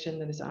immigration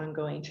that is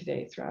ongoing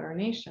today throughout our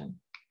nation.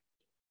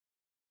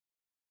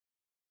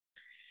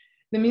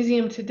 The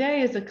museum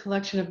today is a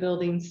collection of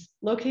buildings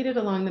located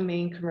along the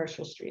main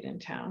commercial street in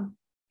town.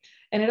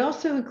 And it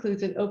also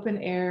includes an open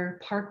air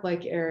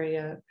park-like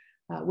area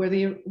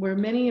where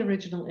many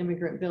original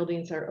immigrant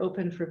buildings are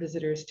open for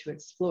visitors to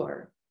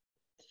explore.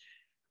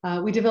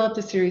 We developed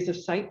a series of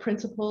site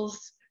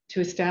principles to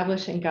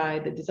establish and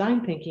guide the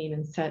design thinking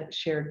and set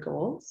shared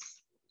goals.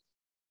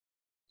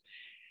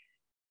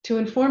 To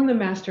inform the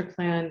master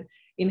plan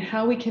in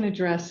how we can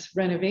address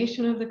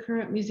renovation of the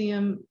current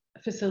museum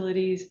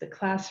facilities, the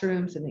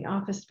classrooms and the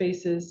office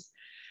spaces,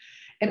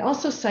 and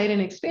also site an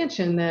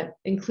expansion that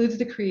includes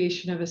the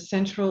creation of a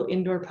central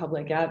indoor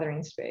public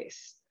gathering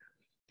space.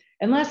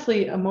 And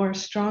lastly, a more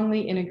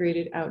strongly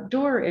integrated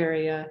outdoor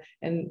area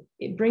and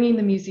bringing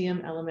the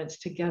museum elements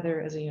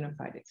together as a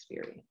unified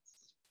experience.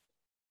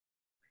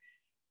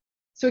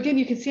 So again,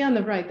 you can see on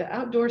the right, the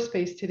outdoor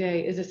space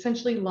today is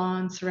essentially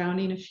lawn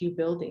surrounding a few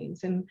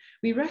buildings. And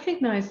we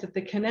recognize that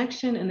the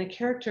connection and the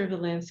character of the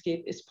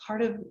landscape is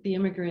part of the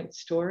immigrant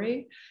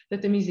story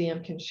that the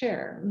museum can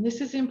share. And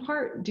this is in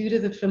part due to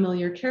the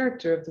familiar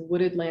character of the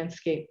wooded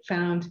landscape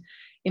found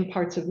in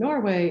parts of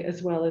Norway,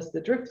 as well as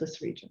the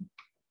driftless region.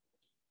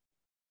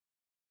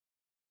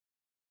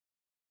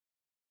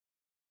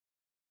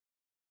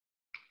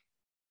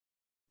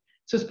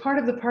 So as part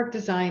of the park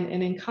design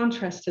and in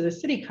contrast to the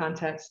city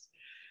context,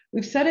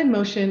 we've set in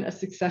motion a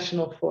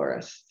successional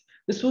forest.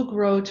 This will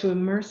grow to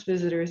immerse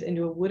visitors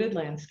into a wooded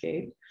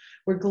landscape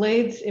where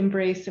glades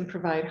embrace and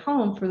provide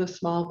home for the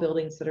small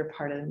buildings that are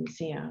part of the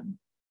museum,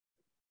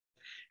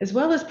 as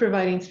well as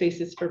providing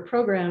spaces for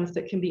programs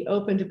that can be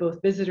open to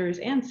both visitors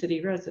and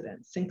city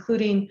residents,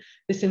 including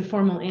this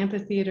informal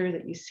amphitheater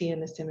that you see in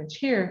this image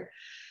here,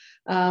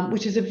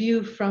 which is a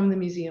view from the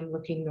museum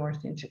looking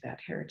north into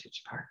that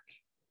heritage park.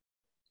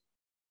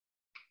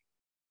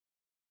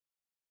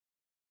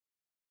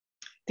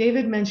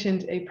 David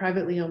mentioned a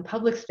privately owned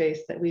public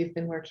space that we've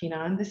been working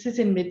on. This is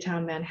in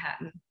Midtown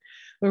Manhattan,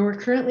 where we're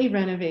currently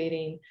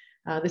renovating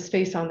the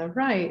space on the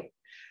right,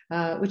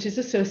 which is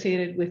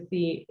associated with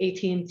the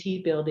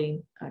AT&T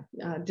building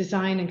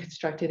designed and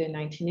constructed in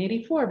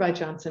 1984 by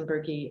Johnson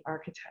Berge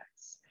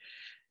Architects.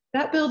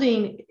 That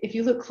building, if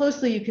you look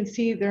closely, you can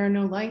see there are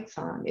no lights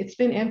on. It's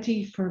been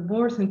empty for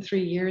more than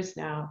 3 years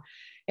now.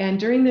 And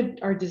during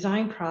our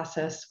design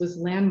process was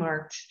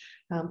landmarked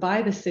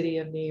by the city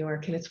of New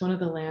York, and it's one of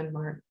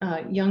the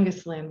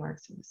youngest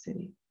landmarks in the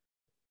city.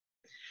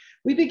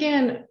 We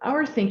began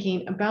our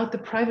thinking about the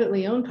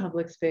privately owned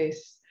public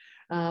space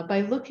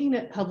by looking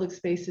at public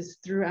spaces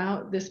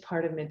throughout this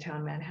part of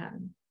Midtown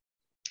Manhattan.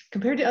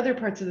 Compared to other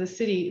parts of the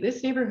city,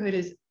 this neighborhood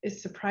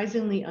is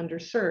surprisingly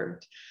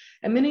underserved,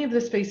 and many of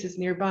the spaces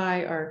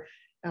nearby are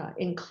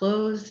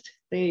enclosed.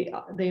 They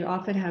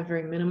often have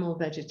very minimal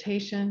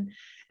vegetation.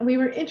 And we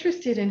were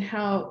interested in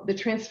how the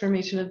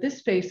transformation of this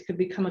space could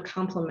become a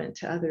complement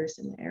to others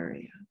in the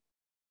area.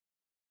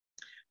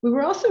 We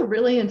were also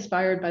really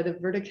inspired by the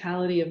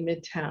verticality of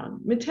Midtown.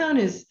 Midtown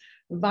is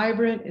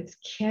vibrant, it's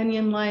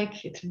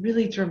canyon-like, it's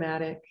really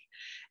dramatic.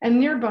 And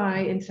nearby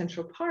in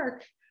Central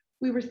Park,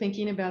 we were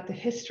thinking about the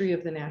history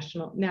of the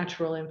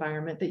natural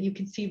environment that you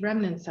can see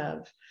remnants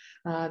of,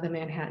 the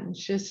Manhattan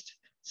schist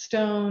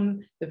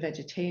stone, the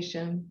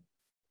vegetation.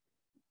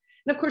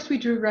 And of course, we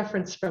drew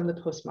reference from the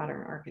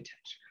postmodern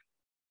architecture.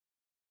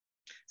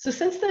 So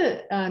since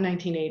the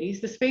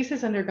 1980s, the space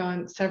has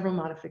undergone several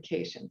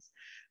modifications.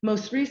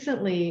 Most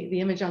recently, the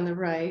image on the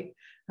right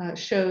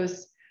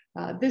shows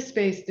this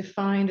space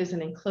defined as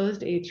an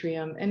enclosed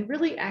atrium and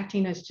really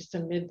acting as just a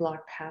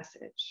mid-block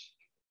passage.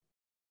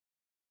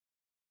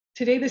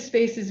 Today, the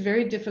space is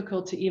very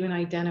difficult to even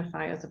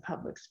identify as a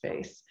public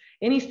space.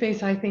 Any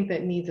space I think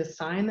that needs a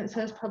sign that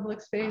says public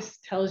space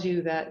tells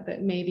you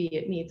that maybe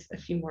it needs a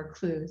few more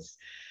clues.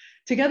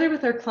 Together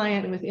with our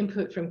client and with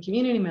input from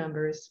community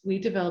members, we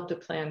developed a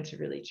plan to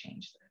really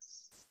change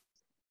this.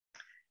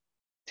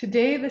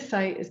 Today, the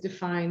site is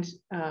defined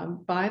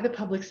by the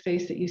public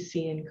space that you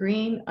see in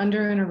green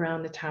under and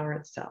around the tower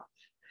itself.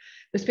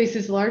 The space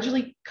is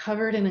largely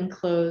covered and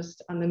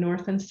enclosed on the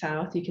north and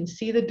south. You can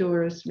see the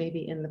doors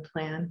maybe in the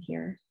plan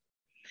here.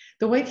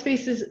 The white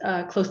spaces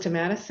close to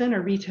Madison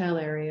are retail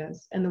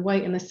areas, and the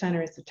white in the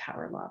center is the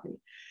tower lobby.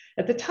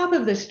 At the top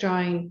of this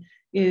drawing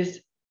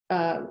is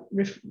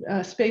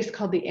a space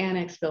called the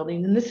Annex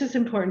Building, and this is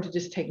important to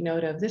just take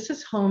note of. This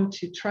is home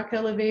to truck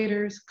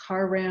elevators,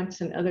 car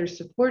ramps, and other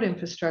support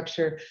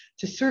infrastructure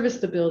to service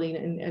the building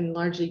and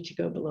largely to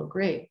go below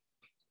grade.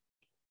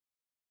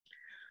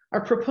 Our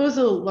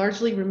proposal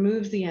largely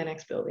removes the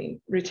Annex Building,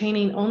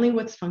 retaining only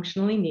what's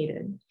functionally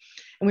needed.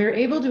 And we were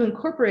able to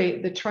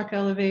incorporate the truck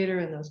elevator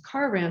and those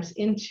car ramps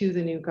into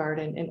the new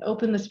garden and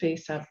open the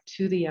space up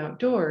to the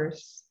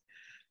outdoors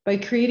by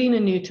creating a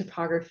new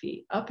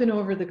topography up and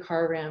over the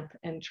car ramp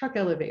and truck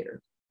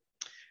elevator.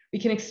 We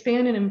can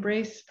expand and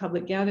embrace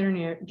public gathering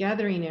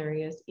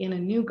areas in a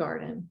new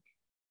garden.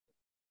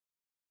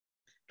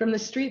 From the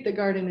street, the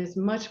garden is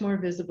much more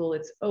visible.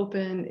 It's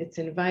open, it's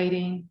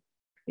inviting,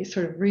 it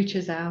sort of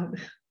reaches out.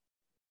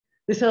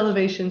 This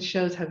elevation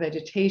shows how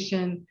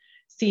vegetation,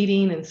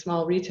 seating, and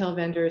small retail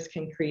vendors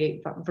can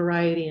create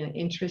variety and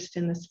interest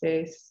in the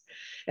space.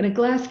 And a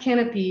glass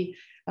canopy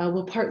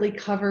will partly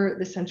cover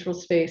the central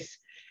space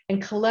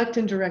and collect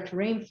and direct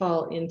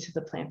rainfall into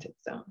the planted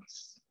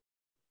zones.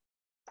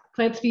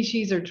 Plant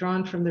species are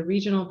drawn from the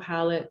regional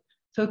palette,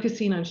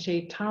 focusing on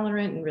shade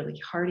tolerant and really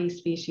hardy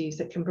species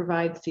that can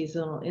provide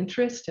seasonal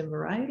interest and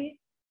variety.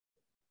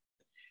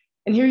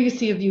 And here you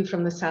see a view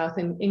from the south,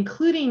 and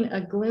including a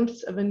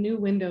glimpse of a new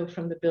window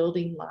from the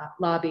building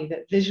lobby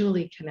that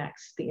visually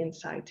connects the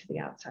inside to the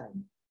outside.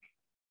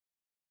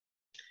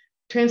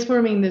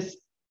 Transforming this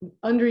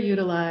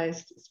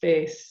underutilized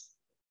space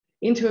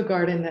into a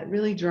garden that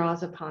really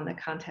draws upon the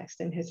context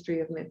and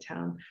history of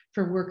Midtown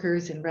for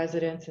workers and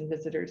residents and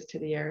visitors to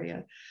the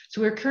area.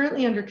 So we're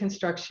currently under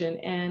construction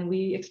and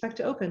we expect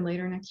to open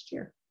later next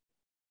year.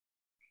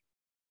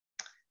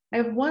 I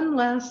have one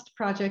last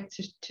project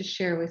to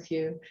share with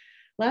you.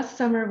 Last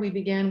summer, we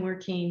began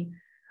working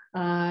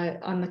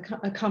on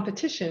a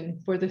competition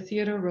for the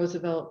Theodore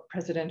Roosevelt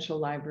Presidential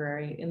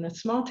Library in the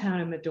small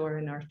town of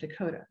Medora, North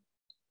Dakota.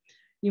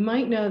 You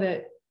might know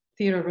that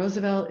Theodore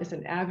Roosevelt is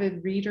an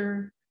avid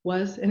reader,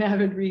 was an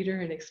avid reader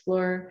and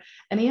explorer,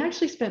 and he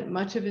actually spent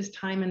much of his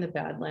time in the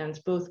Badlands,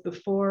 both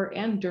before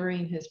and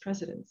during his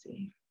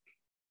presidency.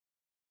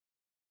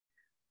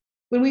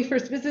 When we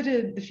first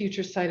visited the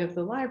future site of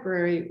the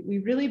library, we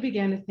really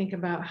began to think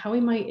about how we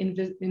might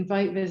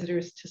invite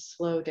visitors to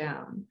slow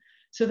down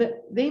so that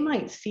they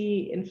might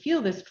see and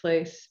feel this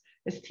place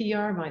as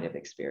TR might have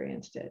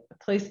experienced it,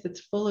 a place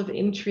that's full of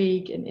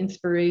intrigue and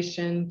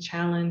inspiration,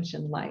 challenge,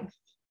 and life.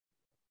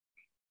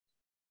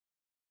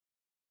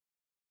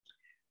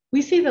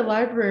 We see the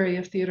library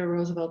of Theodore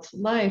Roosevelt's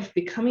life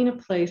becoming a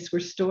place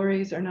where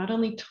stories are not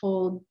only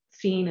told,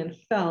 seen, and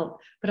felt,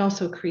 but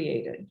also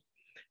created.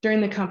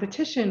 During the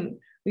competition,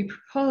 we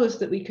proposed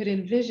that we could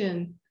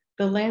envision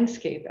the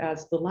landscape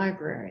as the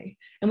library,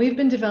 and we've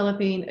been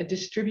developing a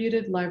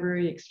distributed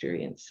library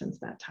experience since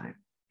that time.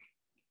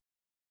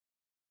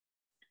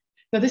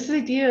 Now, this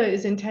idea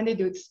is intended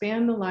to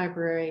expand the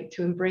library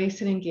to embrace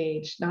and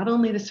engage not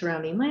only the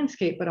surrounding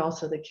landscape, but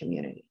also the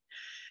community.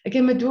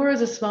 Again, Medora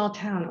is a small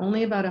town,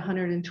 only about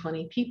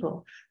 120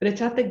 people, but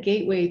it's at the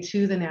gateway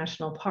to the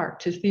national park,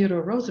 to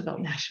Theodore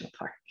Roosevelt National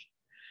Park.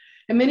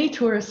 And many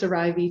tourists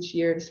arrive each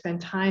year to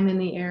spend time in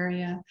the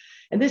area.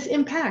 And this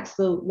impacts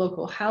the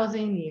local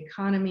housing, the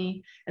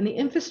economy, and the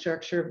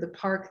infrastructure of the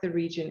park, the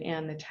region,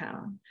 and the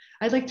town.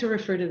 I'd like to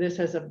refer to this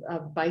as a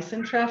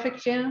bison traffic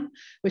jam,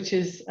 which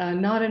is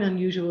not an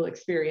unusual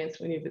experience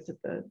when you visit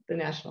the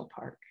national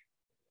park.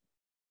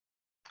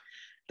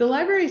 The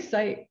library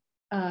site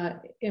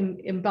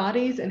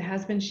embodies and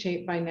has been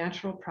shaped by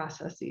natural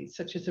processes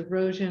such as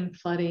erosion,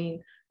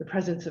 flooding, the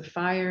presence of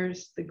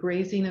fires, the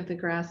grazing of the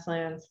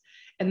grasslands,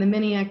 and the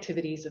many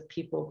activities of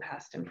people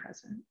past and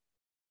present.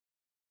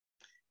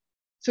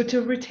 So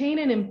to retain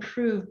and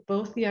improve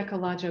both the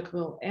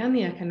ecological and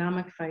the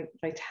economic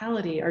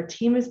vitality, our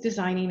team is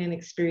designing an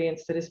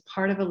experience that is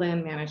part of a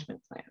land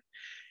management plan.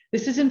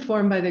 This is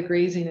informed by the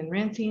grazing and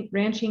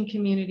ranching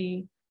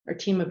community, our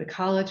team of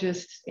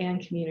ecologists,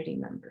 and community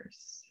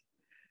members.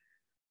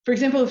 For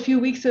example, a few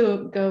weeks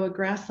ago, a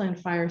grassland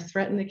fire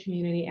threatened the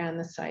community and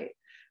the site.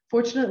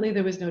 Fortunately,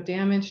 there was no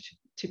damage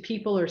to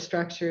people or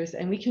structures,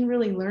 and we can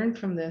really learn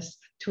from this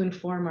to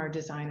inform our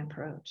design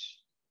approach.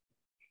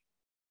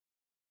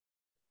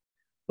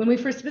 When we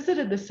first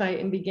visited the site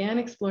and began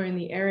exploring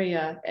the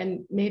area,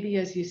 and maybe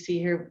as you see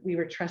here, we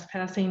were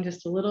trespassing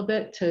just a little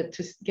bit to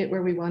get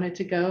where we wanted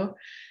to go.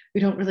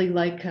 We don't really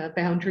like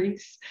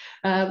boundaries.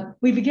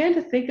 We began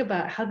to think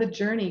about how the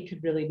journey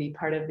could really be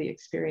part of the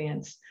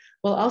experience,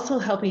 while also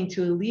helping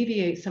to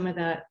alleviate some of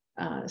that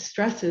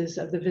stresses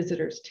of the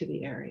visitors to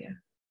the area.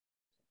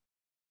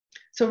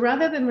 So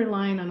rather than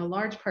relying on a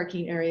large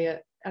parking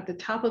area at the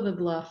top of the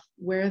bluff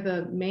where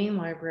the main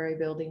library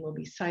building will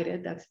be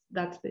sited,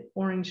 that's the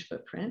orange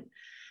footprint,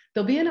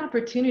 there'll be an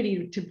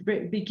opportunity to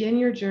begin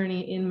your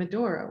journey in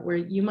Medora, where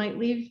you might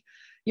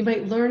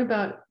learn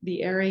about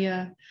the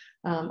area,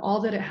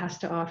 all that it has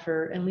to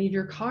offer, and leave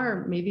your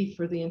car maybe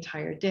for the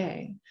entire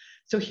day.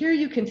 So here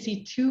you can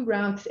see two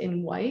routes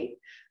in white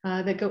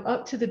that go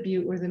up to the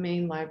butte where the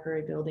main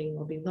library building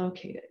will be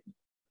located.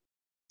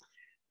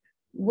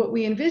 What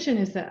we envision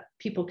is that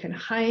people can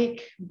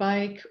hike,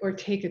 bike, or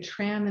take a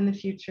tram in the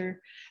future,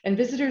 and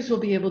visitors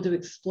will be able to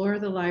explore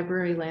the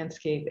library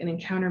landscape and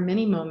encounter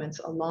many moments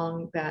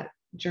along that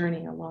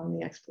journey, along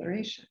the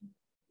exploration.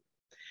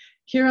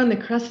 Here on the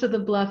crest of the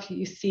bluff,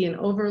 you see an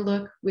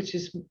overlook, which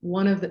is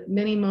one of the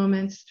many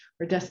moments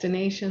or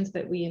destinations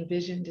that we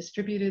envision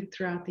distributed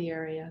throughout the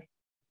area.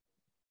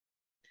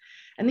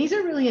 And these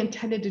are really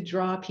intended to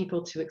draw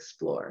people to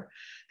explore.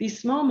 These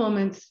small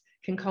moments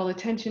can call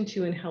attention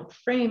to and help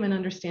frame an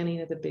understanding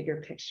of the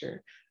bigger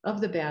picture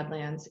of the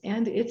Badlands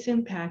and its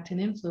impact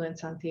and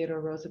influence on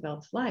Theodore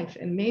Roosevelt's life,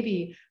 and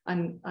maybe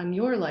on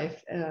your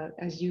life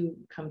as you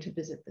come to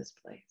visit this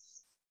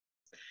place.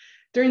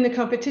 During the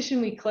competition,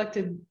 we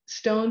collected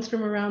stones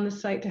from around the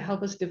site to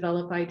help us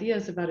develop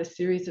ideas about a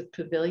series of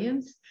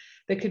pavilions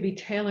that could be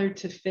tailored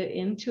to fit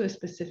into a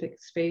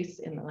specific space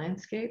in the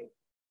landscape.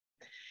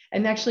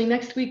 And actually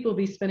next week, we'll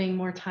be spending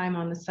more time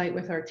on the site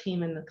with our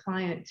team and the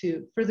client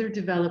to further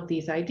develop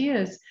these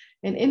ideas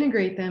and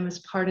integrate them as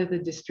part of the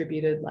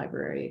distributed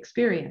library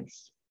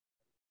experience.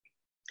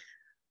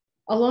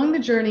 Along the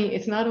journey,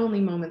 it's not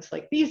only moments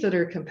like these that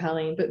are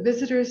compelling, but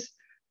visitors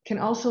can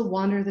also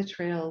wander the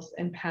trails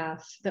and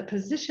paths that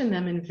position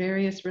them in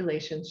various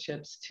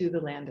relationships to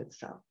the land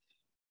itself.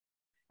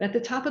 At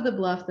the top of the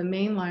bluff, the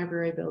main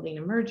library building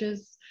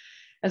emerges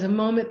as a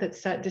moment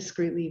that's set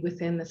discreetly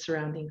within the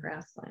surrounding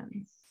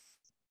grasslands.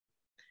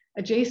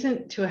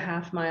 Adjacent to a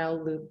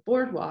half-mile loop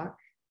boardwalk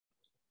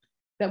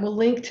that will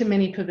link to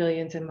many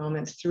pavilions and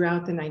moments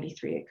throughout the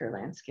 93-acre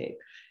landscape,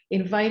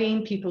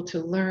 inviting people to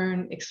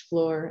learn,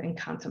 explore, and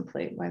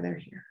contemplate why they're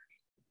here.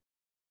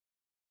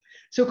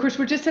 So of course,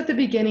 we're just at the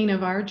beginning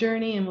of our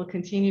journey, and we'll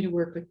continue to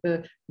work with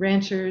the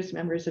ranchers,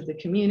 members of the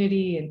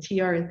community, and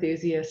TR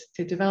enthusiasts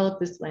to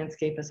develop this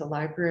landscape as a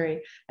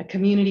library, a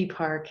community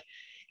park,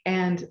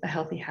 and a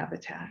healthy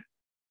habitat.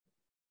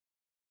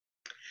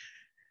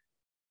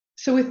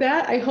 So with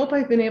that, I hope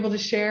I've been able to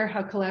share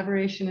how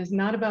collaboration is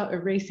not about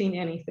erasing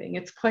anything.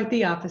 It's quite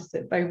the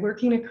opposite. By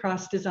working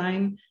across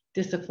design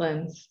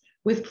disciplines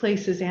with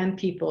places and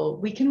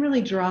people, we can really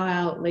draw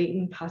out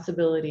latent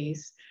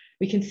possibilities.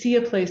 We can see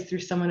a place through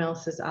someone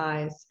else's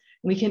eyes.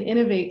 We can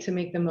innovate to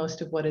make the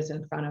most of what is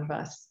in front of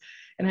us.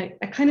 And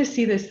I kind of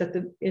see this, that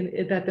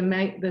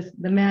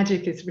the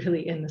magic is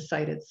really in the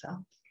site itself.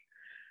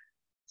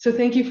 So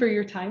thank you for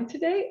your time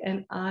today,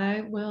 and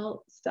I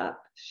will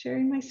stop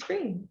sharing my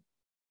screen.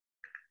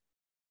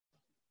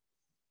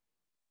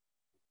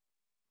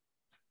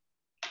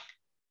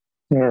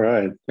 All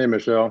right. Hey,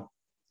 Michelle.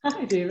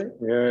 Hi, David.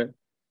 Yeah.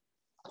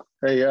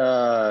 Hey,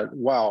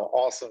 wow,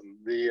 awesome.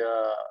 The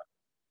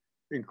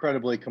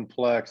incredibly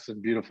complex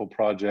and beautiful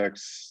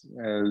projects,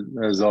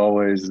 as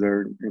always.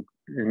 They're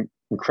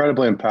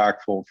incredibly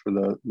impactful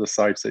for the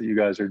sites that you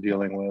guys are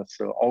dealing with.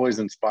 So always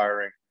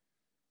inspiring.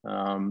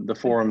 The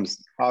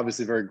forum's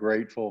obviously very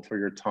grateful for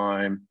your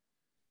time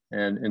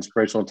and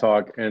inspirational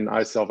talk. And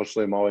I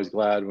selfishly am always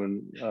glad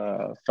when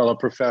fellow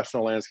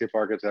professional landscape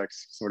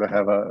architects sort of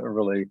have a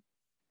really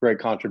great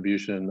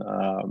contribution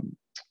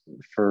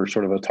for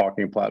sort of a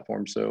talking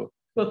platform. So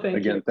well,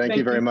 thank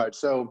you very much.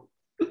 So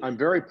I'm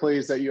very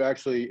pleased that you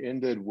actually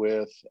ended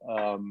with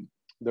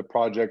the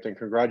project, and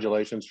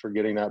congratulations for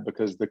getting that,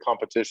 because the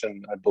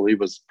competition, I believe,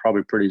 was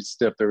probably pretty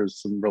stiff. There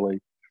was some really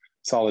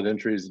solid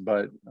entries,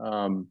 but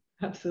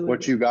absolutely,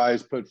 what you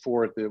guys put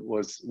forth, it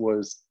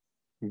was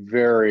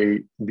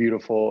very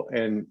beautiful.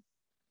 And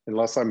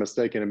unless I'm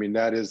mistaken, I mean,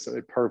 that is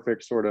a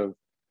perfect sort of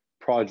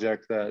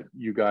project that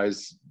you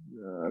guys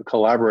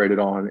collaborated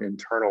on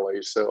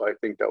internally. So I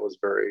think that was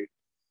very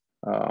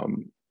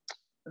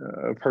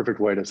a perfect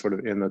way to sort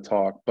of end the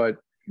talk. But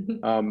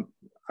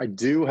I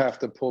do have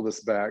to pull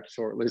this back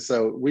shortly.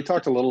 So we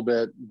talked a little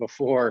bit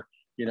before,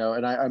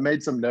 and I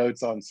made some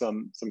notes on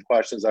some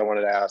questions I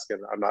wanted to ask, and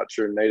I'm not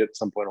sure Nate at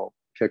some point will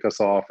kick us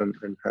off and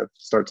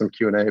start some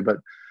Q&A. But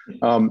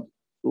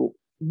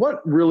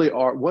what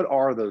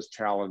are those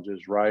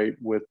challenges, right,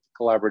 with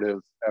collaborative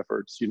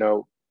efforts?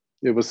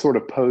 It was sort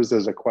of posed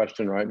as a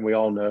question, right? And we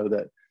all know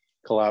that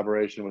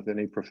collaboration with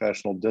any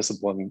professional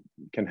discipline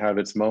can have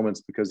its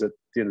moments, because at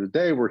the end of the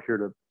day, we're here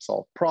to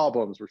solve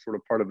problems. We're sort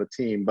of part of a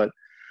team. But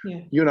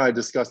you and I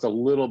discussed a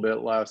little bit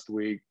last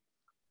week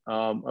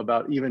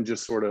about even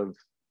just sort of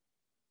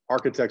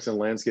architects and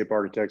landscape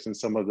architects and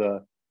some of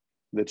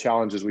the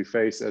challenges we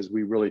face as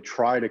we really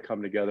try to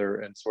come together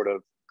and sort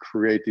of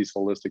create these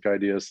holistic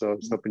ideas. So I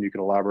was hoping you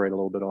could elaborate a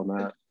little bit on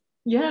that.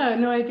 Yeah,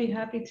 no, I'd be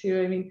happy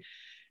to. I mean,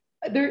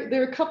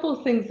 there are a couple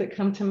of things that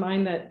come to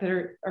mind that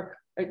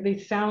they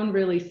sound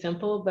really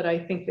simple, but I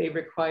think they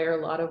require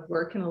a lot of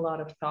work and a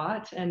lot of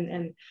thought,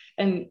 and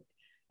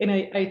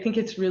I think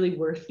it's really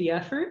worth the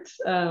effort.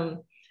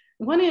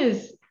 One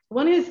is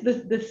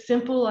the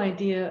simple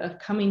idea of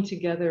coming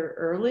together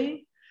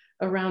early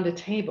around a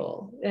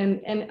table,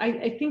 and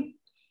I think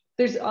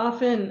there's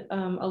often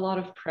a lot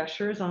of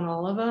pressures on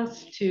all of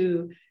us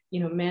to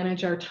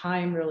manage our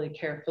time really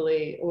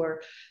carefully, or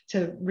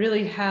to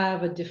really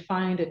have a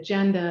defined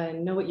agenda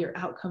and know what your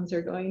outcomes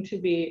are going to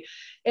be.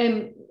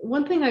 And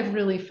one thing I've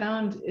really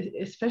found,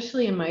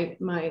 especially in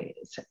my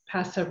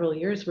past several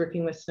years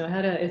working with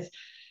SNOHETTA,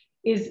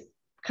 is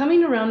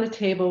coming around the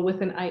table with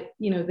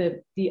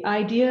the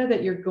idea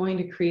that you're going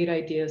to create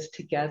ideas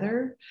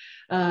together,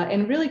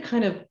 and really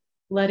kind of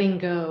letting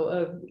go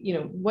of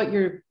what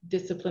your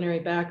disciplinary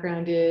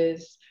background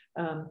is,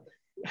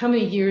 how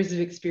many years of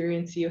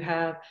experience you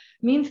have,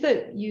 means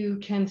that you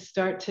can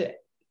start to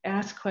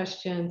ask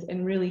questions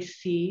and really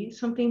see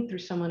something through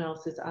someone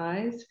else's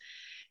eyes.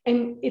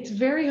 And it's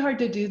very hard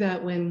to do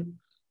that when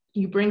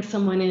you bring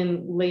someone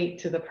in late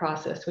to the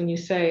process, when you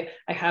say,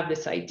 I have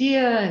this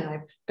idea and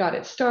I've got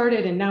it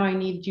started, and now I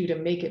need you to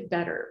make it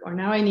better, or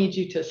now I need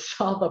you to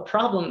solve a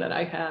problem that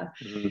I have.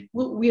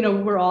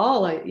 We're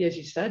all, as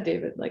you said,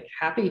 David, like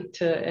happy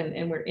to,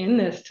 and we're in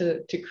this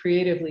to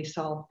creatively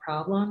solve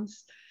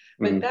problems.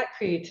 But that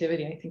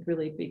creativity, I think,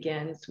 really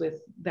begins with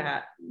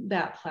that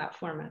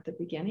platform at the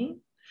beginning.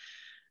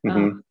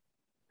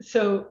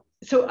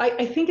 So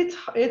I think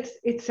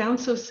it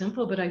sounds so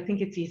simple, but I think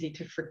it's easy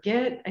to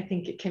forget. I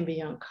think it can be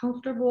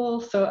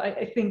uncomfortable. So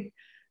I think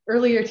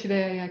earlier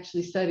today, I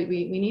actually said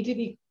we need to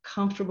be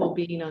comfortable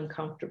being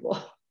uncomfortable.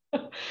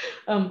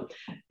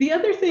 The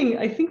other thing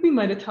I think we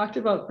might have talked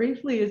about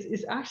briefly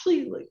is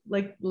actually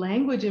like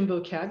language and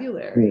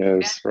vocabulary.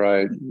 Yes,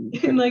 right.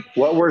 And like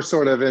what we're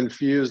sort of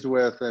infused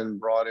with and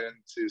brought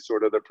into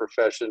sort of the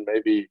profession,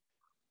 maybe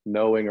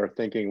knowing or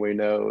thinking we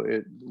know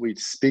it, we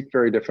speak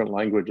very different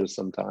languages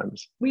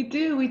sometimes. We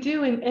do,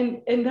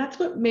 and that's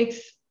what makes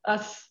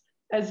us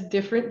as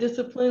different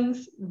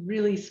disciplines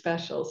really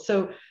special.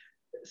 So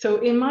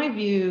in my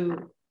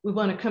view, we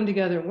want to come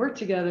together and work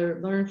together,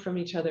 learn from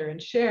each other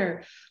and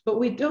share. But what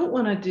we don't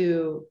want to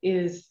do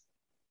is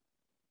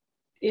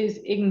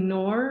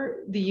ignore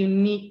the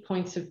unique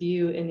points of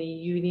view and the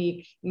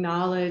unique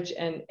knowledge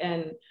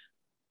and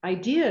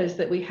ideas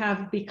that we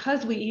have,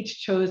 because we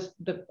each chose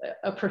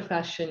a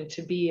profession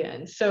to be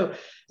in. So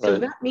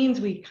that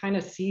means we kind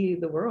of see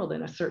the world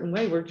in a certain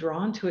way. We're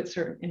drawn to it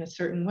in a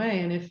certain way.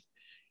 And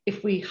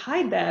if we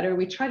hide that, or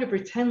we try to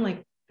pretend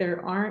like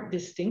there aren't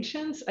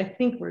distinctions, I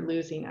think we're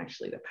losing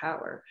actually the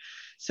power.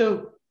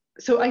 So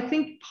I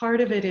think part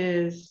of it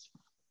is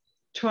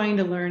trying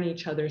to learn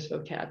each other's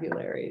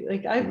vocabulary.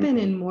 Like I've been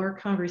in more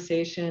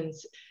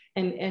conversations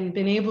and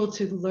been able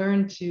to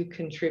learn to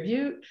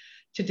contribute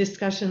to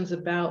discussions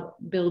about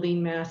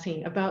building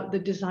massing, about the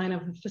design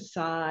of a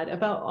facade,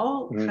 about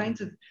all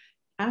kinds of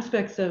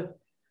aspects of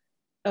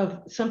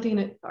something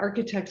that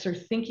architects are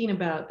thinking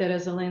about, that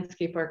as a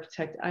landscape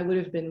architect, I would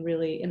have been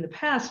really, in the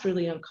past,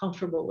 really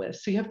uncomfortable with.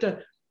 So you have to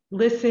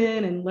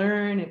listen and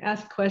learn and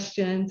ask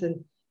questions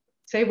and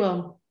say,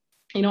 well,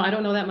 I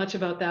don't know that much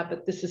about that,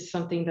 but this is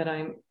something that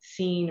I'm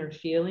seeing or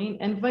feeling,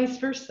 and vice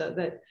versa,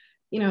 that,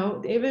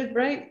 David,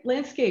 right?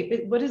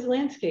 Landscape, what is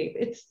landscape?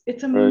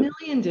 It's a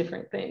million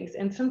different things.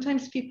 And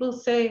sometimes people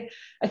say,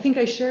 I think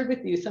I shared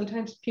with you,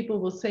 sometimes people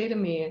will say to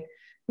me,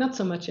 not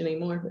so much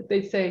anymore, but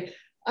they'd say,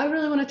 I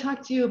really want to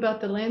talk to you about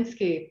the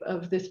landscape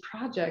of this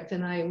project.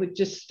 And I would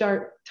just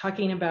start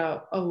talking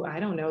about, I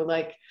don't know,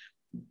 like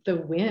the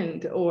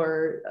wind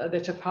or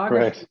the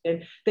topography.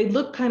 And they'd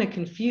look kind of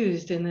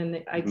confused. And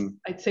then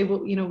I'd say,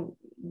 well,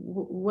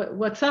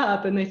 what's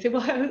up? And they say,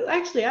 well, I was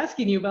actually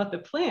asking you about the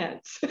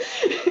plants.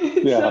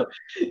 So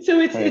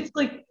it's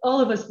like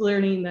all of us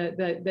learning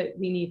that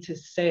we need to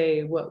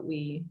say what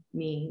we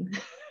mean.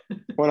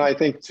 Well, I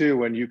think too,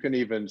 when you can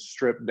even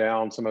strip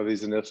down some of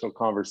these initial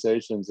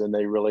conversations and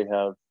they really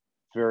have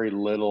very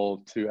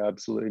little to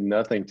absolutely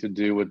nothing to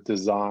do with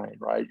design,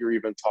 right? You're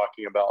even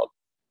talking about,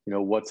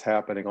 what's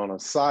happening on a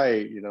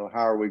site, how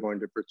are we going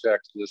to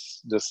protect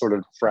this sort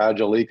of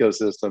fragile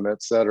ecosystem,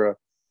 et cetera.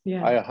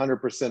 I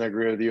 100%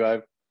 agree with you.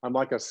 I'm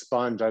like a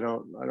sponge. I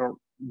don't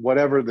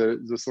whatever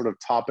the sort of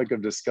topic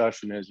of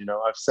discussion is.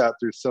 I've sat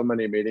through so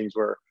many meetings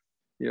where,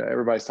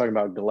 everybody's talking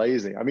about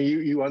glazing. I mean,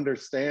 you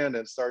understand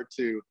and start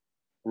to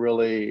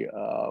really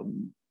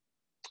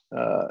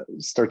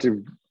start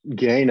to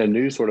gain a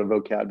new sort of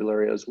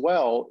vocabulary as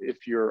well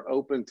if you're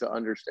open to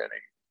understanding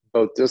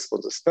both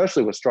disciplines,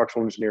 especially with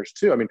structural engineers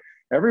too. I mean,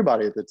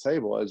 everybody at the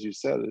table, as you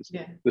said, is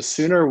the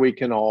sooner we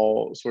can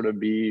all sort of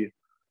be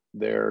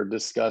there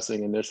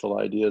discussing initial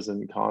ideas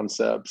and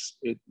concepts,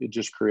 it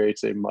just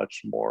creates a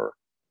much more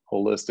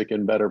holistic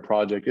and better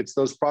project. It's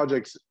those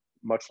projects,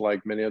 much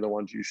like many of the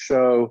ones you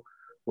show,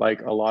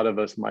 like a lot of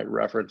us might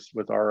reference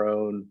with our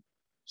own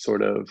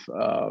sort of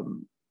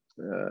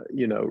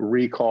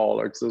recall,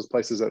 or it's those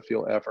places that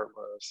feel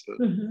effortless,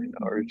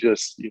 or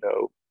just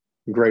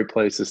great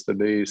places to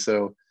be.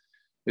 So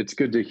it's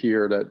good to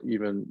hear that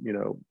even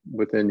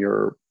within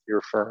your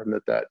firm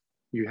that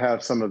you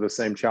have some of the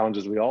same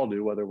challenges we all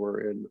do, whether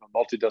we're in a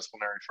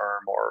multidisciplinary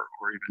firm or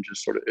even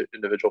just sort of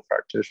individual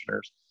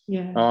practitioners.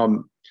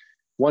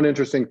 One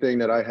interesting thing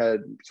that I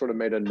had sort of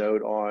made a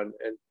note on,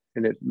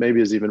 and it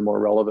maybe is even more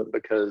relevant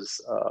because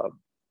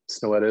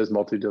SNOHETTA is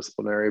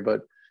multidisciplinary,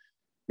 but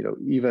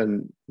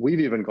we've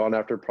even gone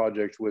after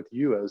projects with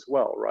you as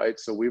well, right?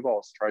 So we've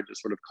all tried to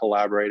sort of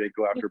collaborate and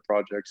go after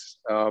projects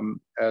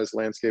as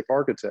landscape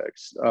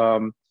architects.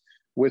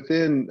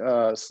 Within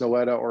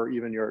SNOHETTA, or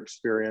even your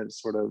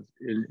experience sort of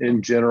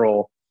in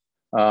general,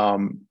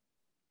 do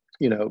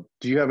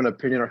you have an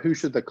opinion, or who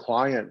should the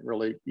client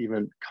really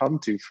even come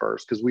to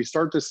first? Because we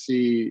start to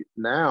see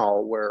now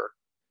where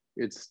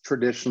it's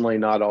traditionally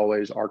not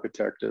always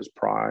architect is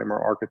prime, or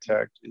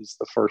architect is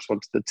the first one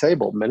to the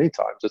table. Many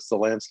times it's the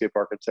landscape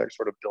architect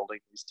sort of building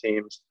these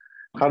teams.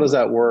 How does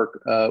that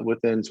work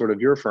within sort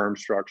of your firm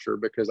structure?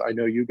 Because I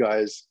know you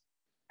guys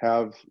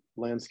have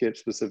landscape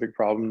specific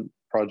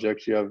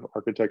projects, you have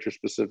architecture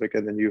specific,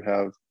 and then you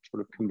have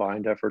sort of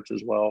combined efforts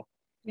as well.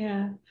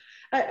 Yeah,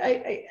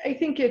 I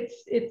think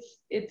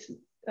it's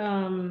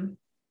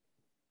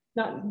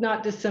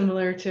not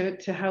dissimilar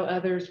to how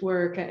others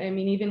work. I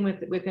mean, even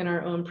within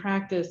our own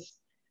practice,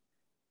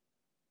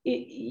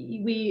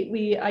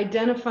 we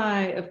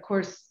identify, of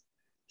course,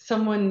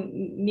 someone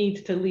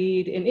needs to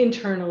lead, and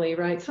internally,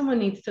 right? Someone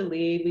needs to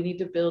lead. We need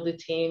to build a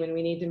team, and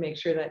we need to make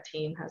sure that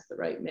team has the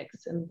right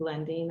mix and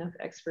blending of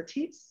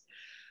expertise.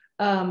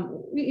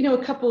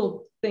 A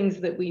couple things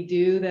that we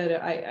do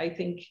that I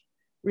think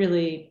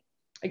really,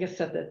 I guess,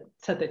 set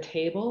the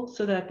table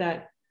so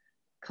that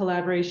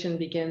collaboration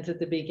begins at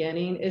the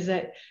beginning, is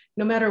that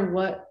no matter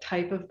what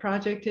type of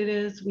project it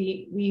is,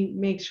 we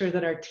make sure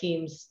that our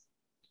teams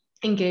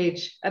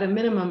engage at a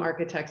minimum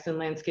architects and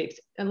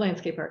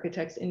landscape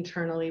architects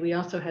internally. We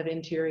also have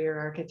interior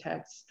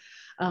architects.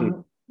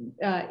 In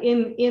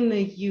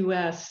the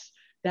US,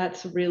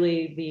 that's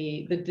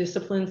really the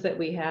disciplines that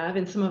we have.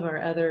 In some of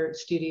our other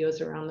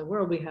studios around the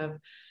world, we have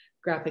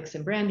graphics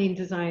and branding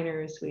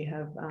designers, we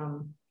have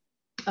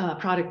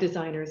product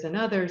designers and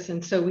others.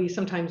 And so we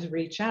sometimes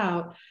reach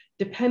out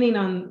depending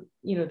on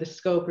the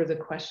scope or the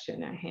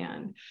question at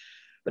hand.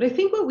 But I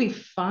think what we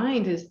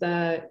find is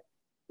that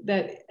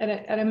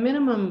at a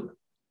minimum,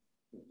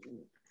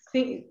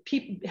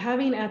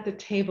 having at the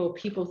table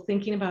people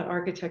thinking about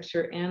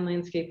architecture and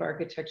landscape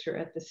architecture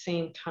at the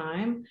same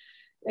time,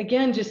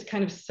 again, just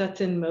kind of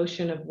sets in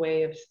motion a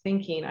way of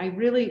thinking.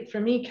 For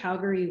me,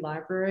 Calgary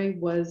Library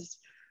was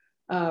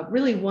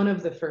really one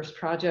of the first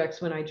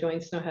projects when I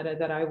joined SNOHETTA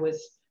that I was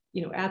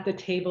at the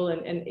table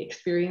and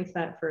experienced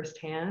that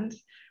firsthand.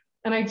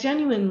 And I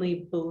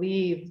genuinely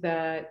believe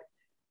that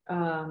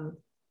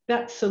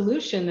that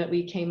solution that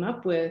we came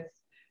up with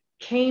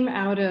came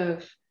out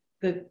of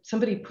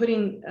somebody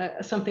putting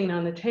something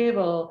on the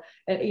table,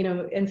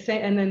 and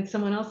then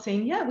someone else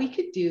saying, yeah, we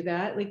could do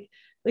that.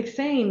 Like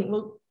saying,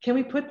 well, can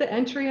we put the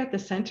entry at the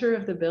center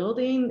of the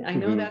building? I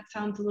know that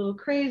sounds a little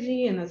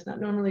crazy, and that's not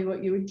normally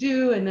what you would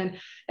do. And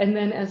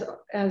then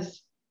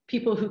as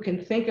people who can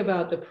think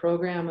about the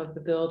program of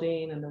the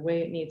building and the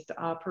way it needs to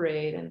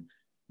operate and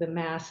the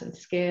mass and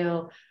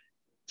scale,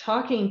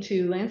 talking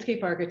to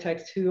landscape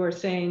architects who are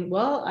saying,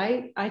 well,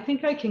 I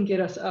think I can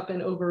get us up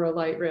and over a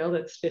light rail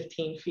that's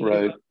 15 feet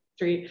above the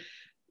street.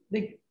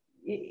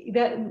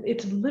 That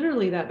it's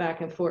literally that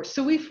back and forth.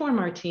 So we form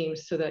our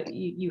teams so that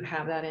you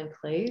have that in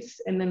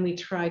place, and then we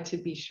try to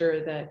be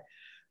sure that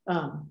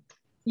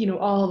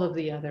all of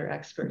the other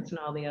experts and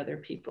all the other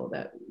people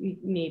that we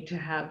need to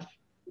have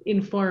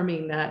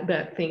informing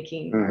that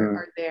thinking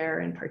are there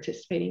and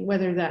participating,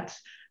 whether that's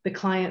the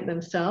client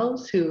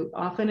themselves, who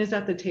often is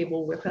at the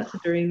table with us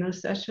during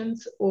those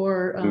sessions,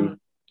 or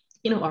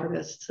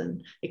artists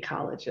and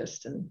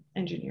ecologists and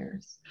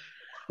engineers.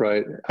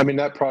 Right. I mean,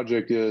 that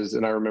project is,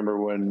 and I remember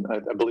when,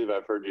 I believe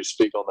I've heard you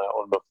speak on that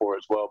one before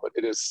as well, but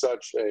it is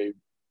such a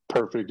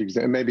perfect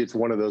example. Maybe it's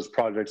one of those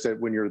projects that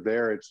when you're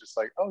there, it's just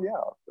like, oh yeah,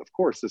 of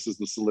course this is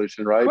the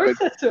solution, right? Of course,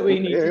 but that's what we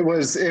need. It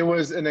was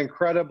an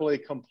incredibly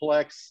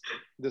complex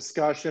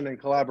discussion and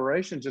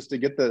collaboration just to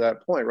get to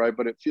that point, right?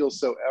 But it feels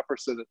so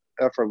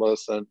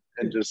effortless but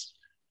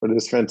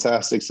it's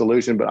fantastic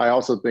solution. But I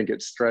also think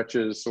it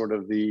stretches sort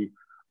of the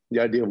the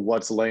idea of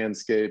what's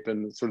landscape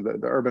and sort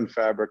of the urban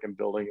fabric and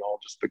building all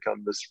just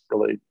become this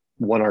really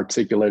one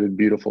articulated,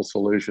 beautiful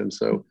solution.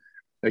 So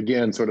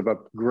again, sort of a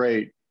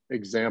great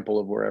example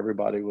of where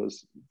everybody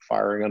was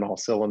firing on all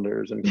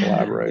cylinders and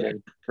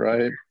collaborating,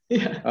 right?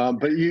 Yeah.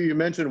 But you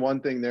mentioned one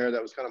thing there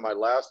that was kind of my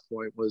last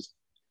point was,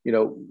 you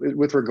know,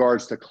 with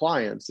regards to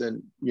clients,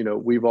 and, you know,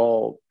 we've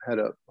all had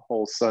a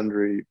whole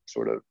sundry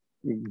sort of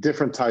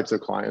different types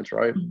of clients,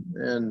 right?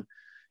 Mm-hmm. And,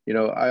 you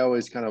know, I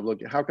always kind of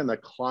look at how can the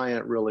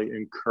client really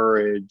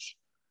encourage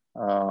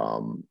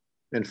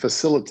and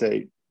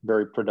facilitate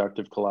very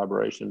productive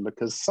collaboration,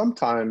 because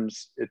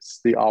sometimes it's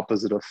the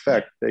opposite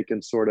effect. They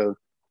can sort of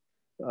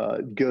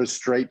go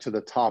straight to the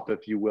top,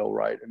 if you will,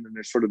 right? And then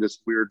there's sort of this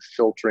weird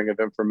filtering of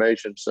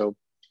information. So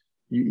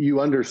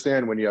you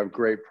understand when you have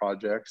great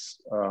projects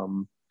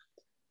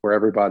where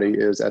everybody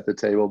is at the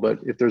table, but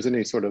if there's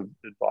any sort of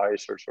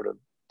advice or sort of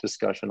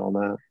discussion on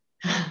that.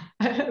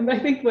 I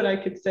think what I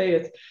could say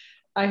is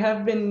I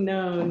have been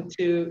known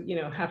to, you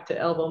know, have to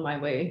elbow my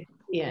way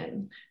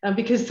in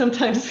because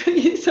sometimes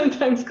clients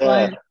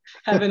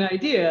have an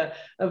idea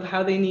of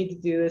how they need to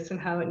do this and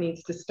how it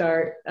needs to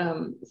start,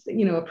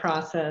 you know, a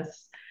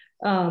process.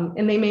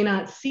 And they may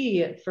not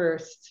see at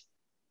first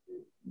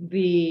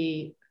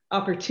the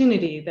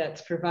opportunity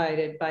that's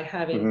provided by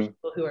having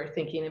people who are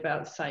thinking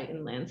about site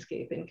and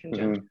landscape in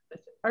conjunction with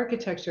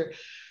architecture.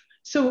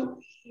 So,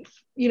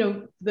 you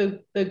know,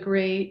 the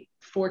great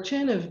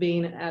fortune of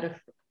being at a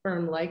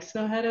firm like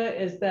Snøhetta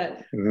is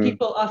that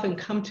people often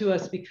come to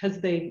us because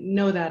they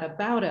know that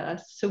about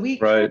us. So we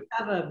kind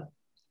of have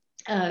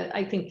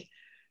I think,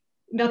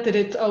 not that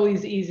it's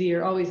always easy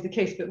or always the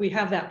case, but we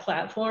have that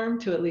platform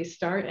to at least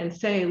start and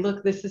say,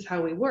 look, this is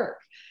how we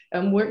work.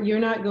 You're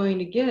not going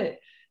to get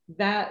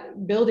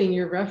that building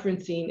you're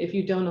referencing if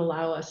you don't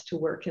allow us to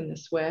work in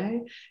this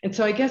way. And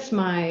so I guess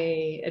my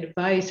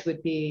advice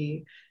would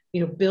be,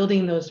 you know,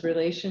 building those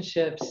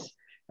relationships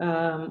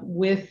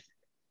with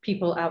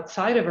people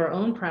outside of our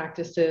own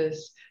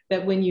practices,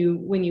 that when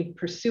you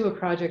pursue a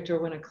project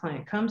or when a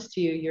client comes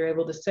to you, you're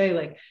able to say,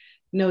 like,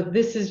 no,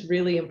 this is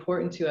really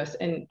important to us,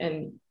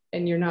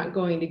 and you're not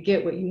going to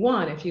get what you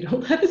want if you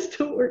don't let us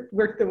to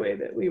work the way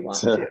that we want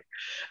to.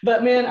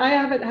 But man,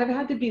 I've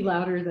had to be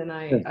louder than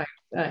I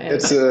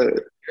it's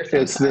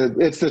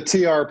the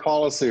TR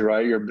policy,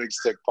 right? Your big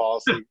stick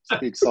policy: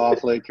 speak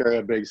softly, carry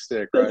a big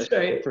stick, right? That's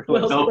right.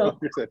 Well,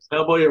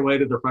 elbow your way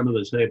to the front of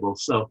the table.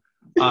 So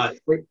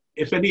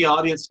if any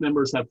audience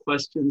members have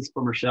questions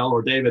for Michelle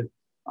or David,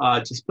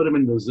 just put them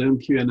in the Zoom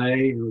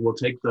Q&A and we'll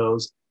take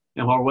those.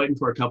 And while we're waiting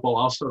for a couple,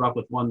 I'll start off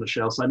with one,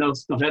 Michelle. So I know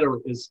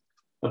SNOHETTA is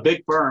a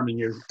big firm and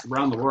you're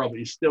around the world, but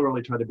you still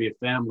really try to be a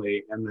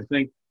family. And I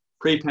think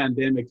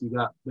pre-pandemic, you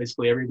got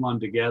basically everyone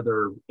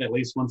together at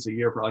least once a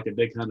year for like a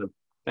big kind of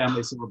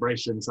family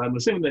celebration. So I'm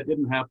assuming that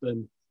didn't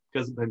happen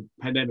because of the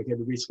pandemic. Had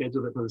to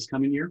reschedule it for this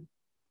coming year?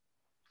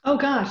 Oh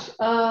gosh,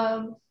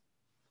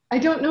 I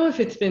don't know if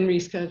it's been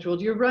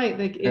rescheduled. You're right.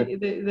 Like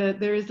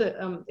there is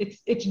a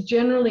it's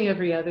generally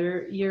every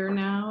other year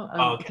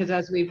now because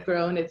as we've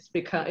grown, it's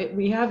become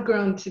we have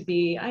grown to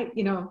be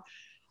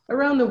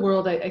around the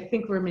world. I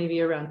think we're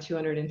maybe around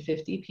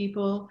 250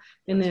 people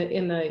in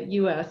the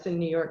U.S. in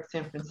New York,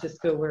 San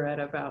Francisco. We're at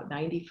about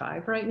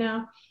 95 right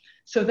now.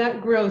 So that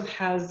growth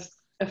has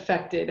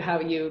affected how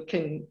you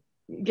can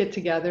get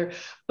together.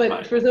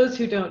 But for those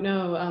who don't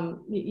know,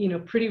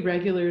 pretty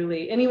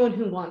regularly, anyone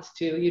who wants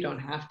to, you don't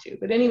have to,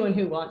 but anyone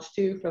who wants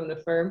to from the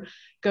firm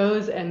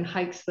goes and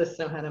hikes the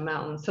Snøhetta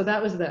Mountain. So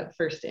that was that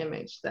first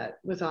image that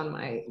was on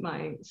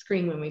my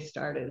screen when we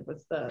started,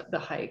 was the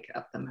hike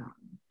up the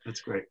mountain.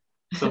 That's great.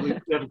 So we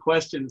have a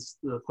question.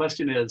 The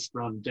question is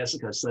from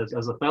Jessica. It says,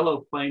 as a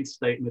fellow Plains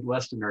State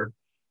Midwesterner,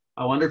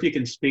 I wonder if you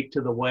can speak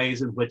to the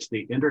ways in which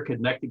the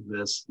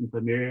interconnectedness and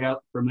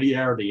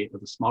familiarity of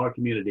the smaller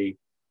community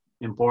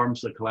informs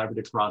the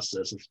collaborative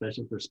process,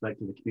 especially with respect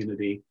to the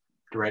community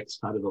direct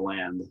side of the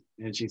land.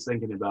 And she's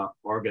thinking about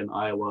Oregon,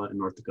 Iowa, and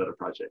North Dakota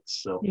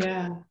projects. So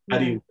how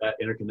do you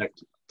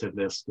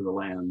interconnectedness to the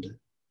land?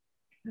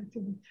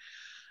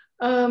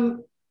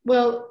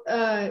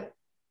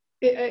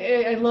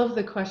 I love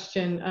the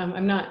question.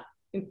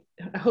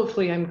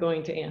 Hopefully I'm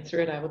going to answer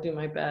it. I will do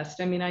my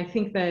best. I mean, I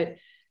think that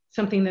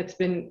something that's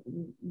been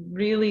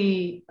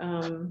really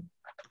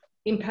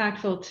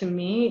impactful to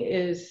me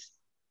is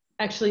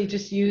actually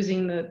just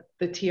using the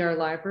TR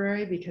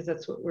library, because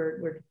that's what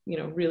we're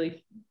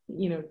really,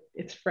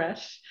 it's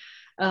fresh.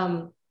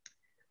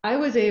 I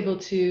was able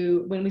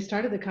to, when we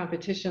started the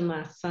competition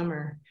last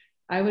summer,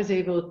 I was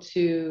able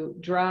to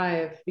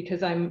drive,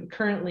 because I'm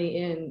currently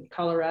in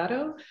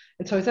Colorado.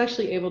 And so I was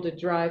actually able to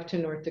drive to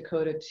North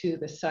Dakota to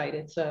the site.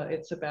 It's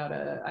about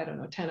a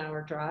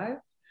 10-hour drive.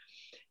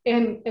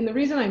 And the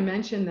reason I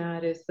mention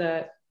that is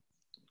that,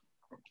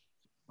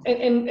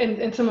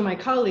 and some of my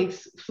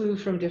colleagues flew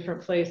from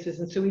different places,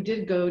 and so we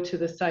did go to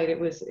the site. It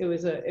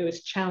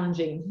was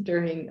challenging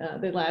during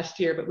the last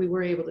year, but we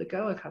were able to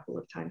go a couple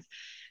of times.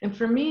 And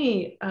for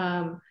me,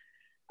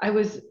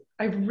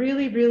 I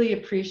really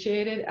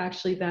appreciated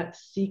actually that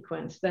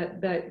sequence,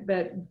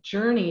 that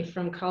journey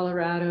from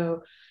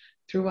Colorado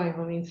through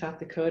Wyoming, South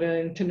Dakota,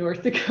 and to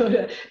North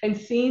Dakota, and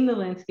seeing the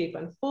landscape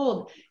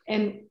unfold,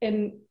 and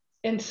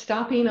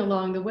stopping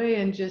along the way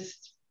and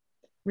just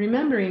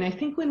remembering. I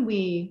think when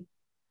we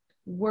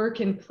work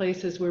in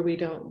places where we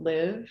don't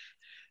live,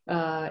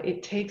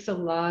 it takes a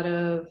lot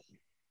of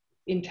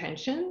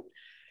intention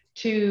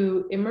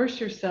to immerse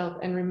yourself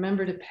and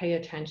remember to pay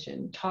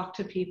attention, talk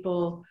to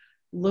people,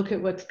 look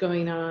at what's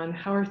going on,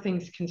 how are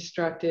things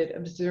constructed,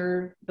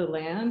 observe the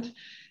land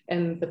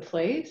and the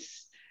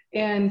place.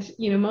 And,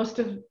 you know, most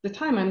of the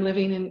time I'm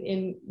living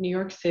in New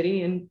York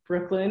City, in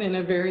Brooklyn, in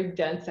a very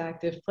dense,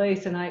 active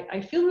place. And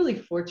I feel really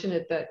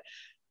fortunate that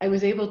I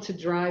was able to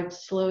drive,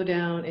 slow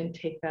down, and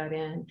take that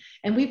in.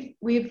 And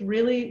we've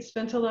really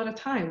spent a lot of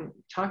time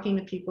talking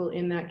to people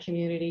in that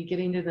community,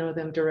 getting to know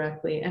them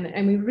directly.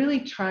 And we really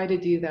try to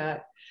do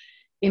that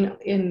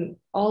in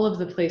all of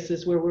the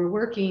places where we're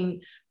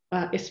working,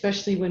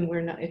 especially when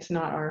it's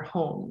not our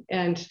home.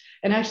 And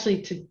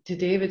actually, to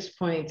David's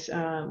point,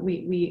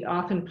 we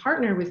often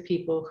partner with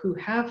people who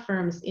have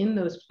firms in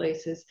those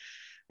places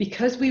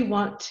because we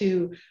want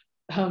to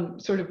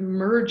sort of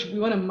merge. We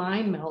want to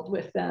mind meld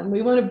with them.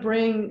 We want to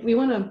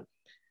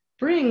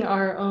bring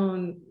our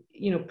own,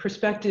 you know,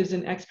 perspectives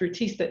and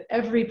expertise that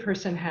every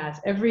person has.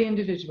 Every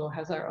individual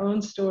has our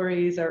own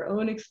stories, our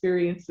own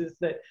experiences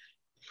that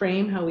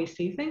frame how we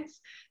see things.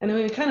 And then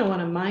we kind of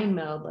want to mind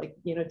meld, like,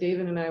 you know,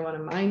 David and I want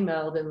to mind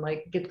meld and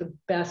like get the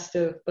best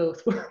of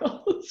both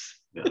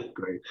worlds. Yeah,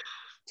 great.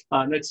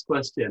 Next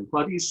question.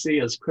 What do you see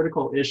as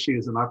critical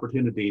issues and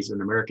opportunities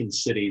in American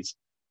cities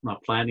from a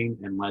planning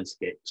and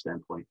landscape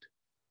standpoint?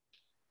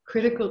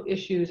 Critical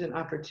issues and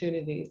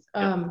opportunities.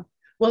 Yeah.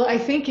 Well, I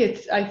think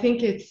it's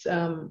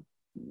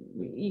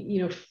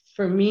you know,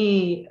 for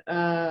me,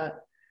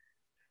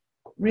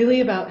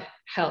 really about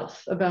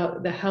health,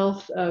 about the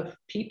health of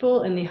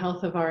people and the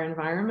health of our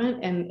environment.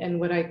 And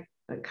what I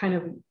kind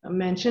of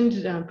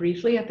mentioned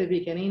briefly at the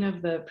beginning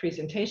of the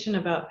presentation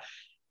about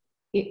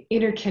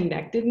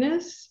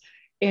interconnectedness.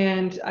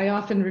 And I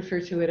often refer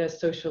to it as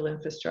social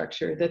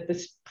infrastructure, that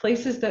the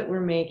places that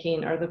we're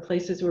making are the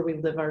places where we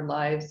live our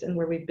lives and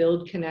where we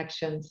build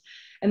connections.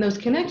 And those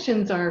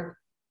connections are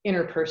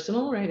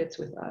interpersonal, right? It's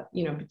with,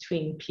 you know,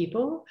 between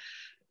people,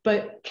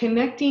 but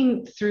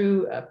connecting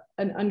through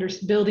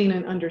building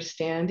an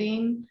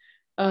understanding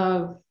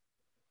of,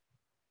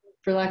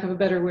 for lack of a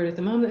better word at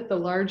the moment, the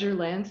larger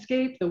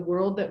landscape, the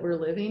world that we're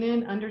living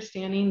in,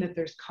 understanding that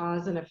there's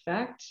cause and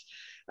effect,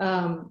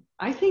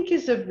 I think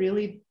is a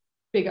really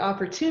big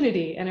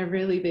opportunity and a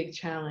really big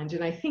challenge.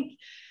 And I think,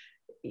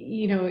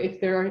 you know,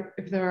 if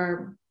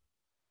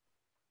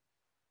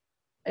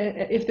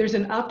there's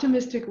an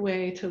optimistic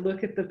way to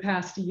look at the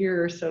past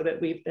year or so that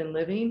we've been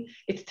living,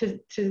 it's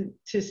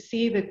to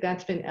see that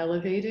that's been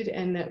elevated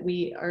and that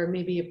we are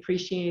maybe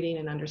appreciating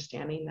and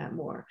understanding that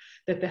more,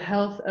 that the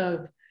health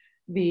of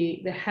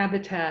the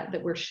habitat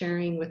that we're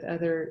sharing with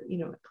other, you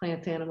know,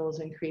 plants, animals,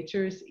 and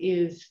creatures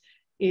is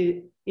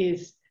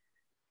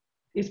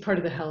part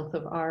of the health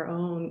of our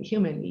own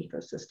human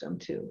ecosystem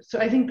too. So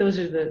I think those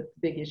are the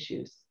big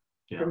issues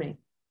for me.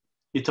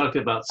 You talked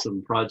about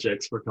some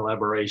projects where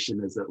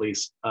collaboration is at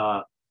least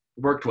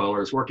worked well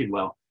or is working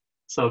well.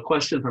 So a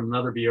question from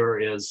another viewer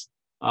is,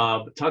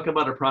 talk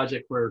about a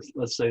project where,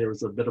 let's say there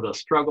was a bit of a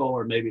struggle,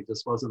 or maybe it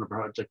just wasn't a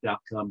project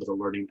outcome, but a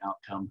learning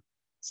outcome.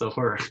 So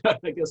for,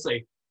 I guess,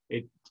 a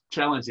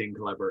challenging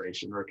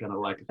collaboration or kind of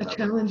lack of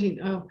collaboration.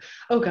 Challenging,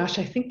 oh gosh,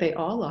 I think they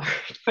all are.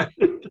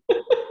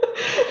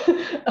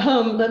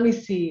 Let me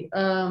see.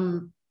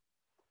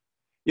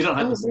 You don't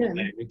have to say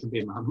name, it can be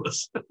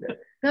anonymous.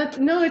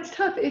 No, it's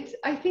tough.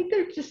 I think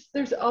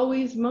there's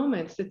always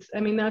moments. I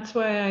mean, that's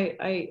why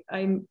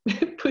I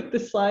put the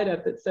slide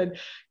up that said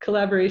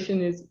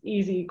collaboration is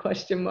easy ?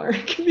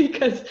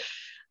 Because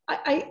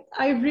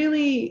I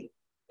really,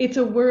 it's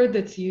a word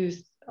that's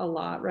used a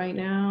lot right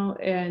now.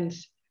 And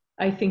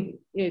I think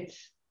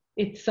it's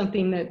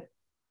something that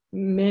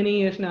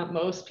many, if not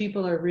most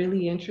people are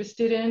really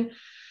interested in.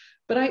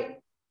 But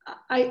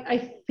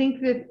I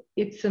think that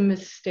it's a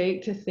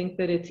mistake to think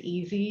that it's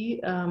easy,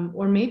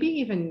 or maybe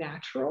even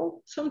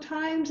natural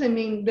sometimes. I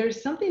mean,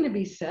 there's something to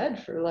be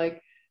said for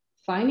like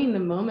finding the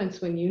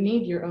moments when you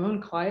need your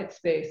own quiet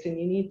space and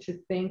you need to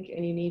think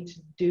and you need to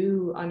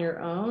do on your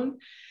own,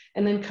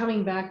 and then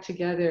coming back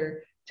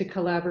together to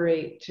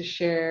collaborate, to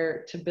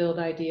share, to build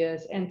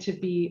ideas, and to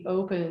be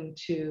open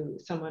to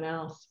someone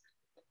else.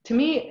 To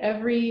me,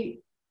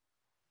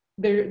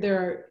 there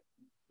are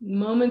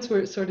moments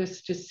where it sort of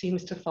just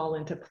seems to fall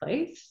into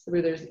place,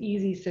 where there's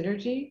easy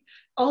synergy,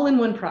 all in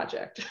one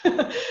project,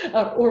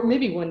 or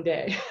maybe one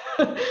day.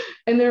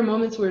 And there are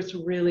moments where it's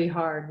really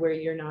hard, where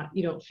you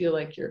don't feel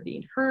like you're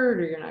being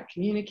heard, or you're not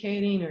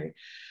communicating, or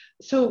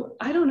so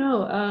I don't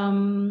know.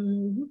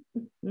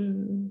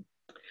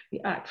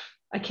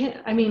 I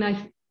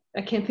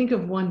can't think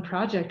of one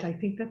project. I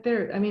think that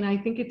I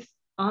think it's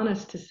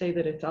honest to say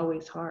that it's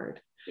always hard.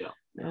 Yeah.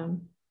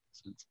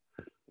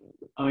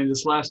 I mean,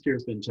 this last year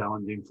has been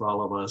challenging for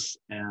all of us.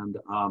 And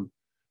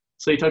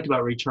so you talked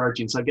about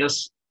recharging. So I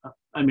guess,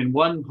 I mean,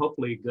 one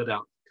hopefully good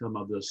outcome outcome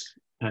of this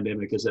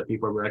pandemic is that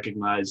people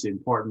recognize the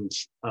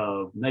importance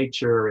of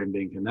nature and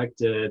being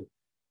connected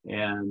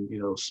and, you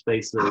know,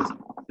 spaces.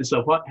 And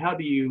so how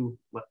do you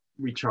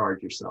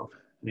recharge yourself?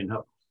 I mean,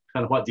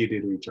 what do you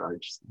do to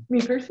recharge?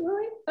 Me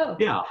personally? Oh.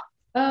 Yeah.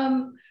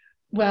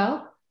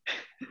 Well,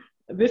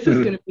 this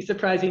is going to be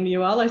surprising to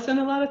you all. I spend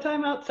a lot of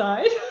time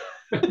outside.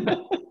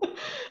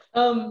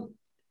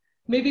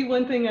 Maybe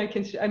one thing I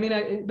can,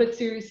 but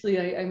seriously,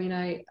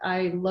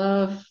 I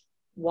love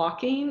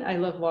walking. I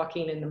love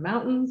walking in the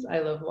mountains. I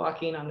love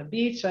walking on the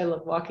beach. I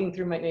love walking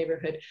through my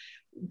neighborhood.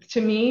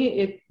 To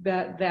me,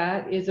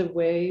 that is a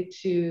way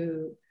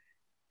to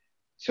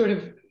sort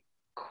of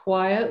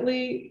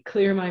quietly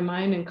clear my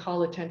mind and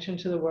call attention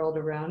to the world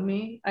around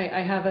me.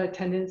 I have a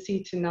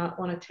tendency to not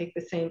want to take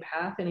the same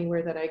path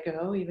anywhere that I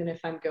go, even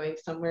if I'm going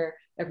somewhere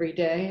every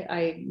day.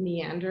 I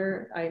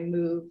meander, I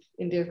move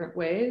in different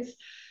ways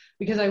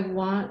because I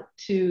want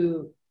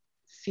to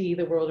see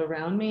the world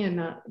around me and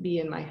not be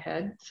in my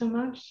head so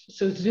much.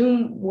 So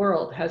Zoom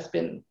world has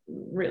been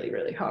really,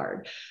 really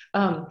hard.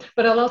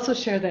 But I'll also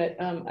share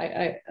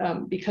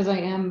that because I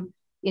am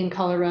in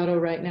Colorado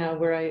right now,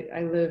 where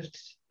I lived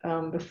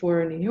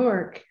before New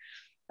York,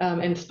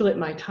 and split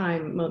my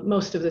time.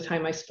 Most of the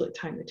time I split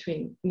time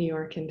between New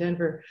York and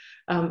Denver.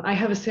 I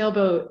have a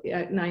sailboat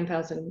at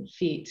 9,000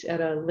 feet at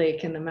a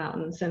lake in the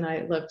mountains, and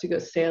I love to go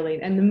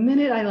sailing. And the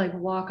minute I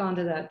walk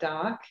onto that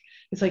dock,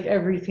 it's like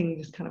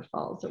everything just kind of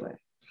falls away.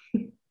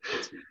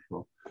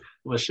 Well,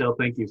 Michelle,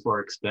 thank you for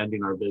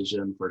expanding our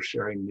vision, for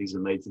sharing these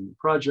amazing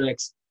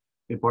projects,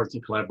 the importance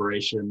of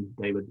collaboration.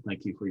 David,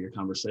 thank you for your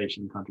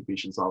conversation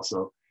contributions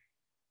also.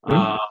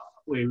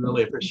 We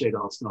really appreciate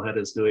all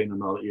SNOHETTA is doing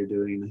and all that you're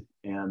doing.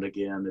 And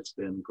again, it's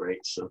been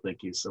great. So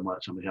thank you so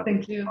much on behalf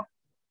Thank of you.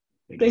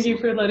 Thank you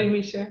for letting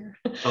me share.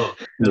 Oh,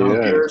 Yeah,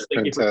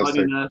 thank you for fantastic.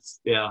 joining us.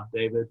 Yeah,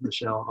 David,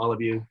 Michelle, all of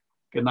you.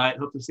 Good night.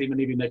 Hope to see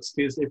many of you next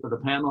Tuesday for the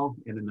panel.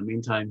 And in the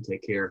meantime,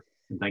 take care.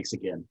 And thanks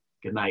again.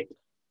 Good night.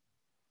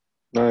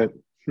 All right.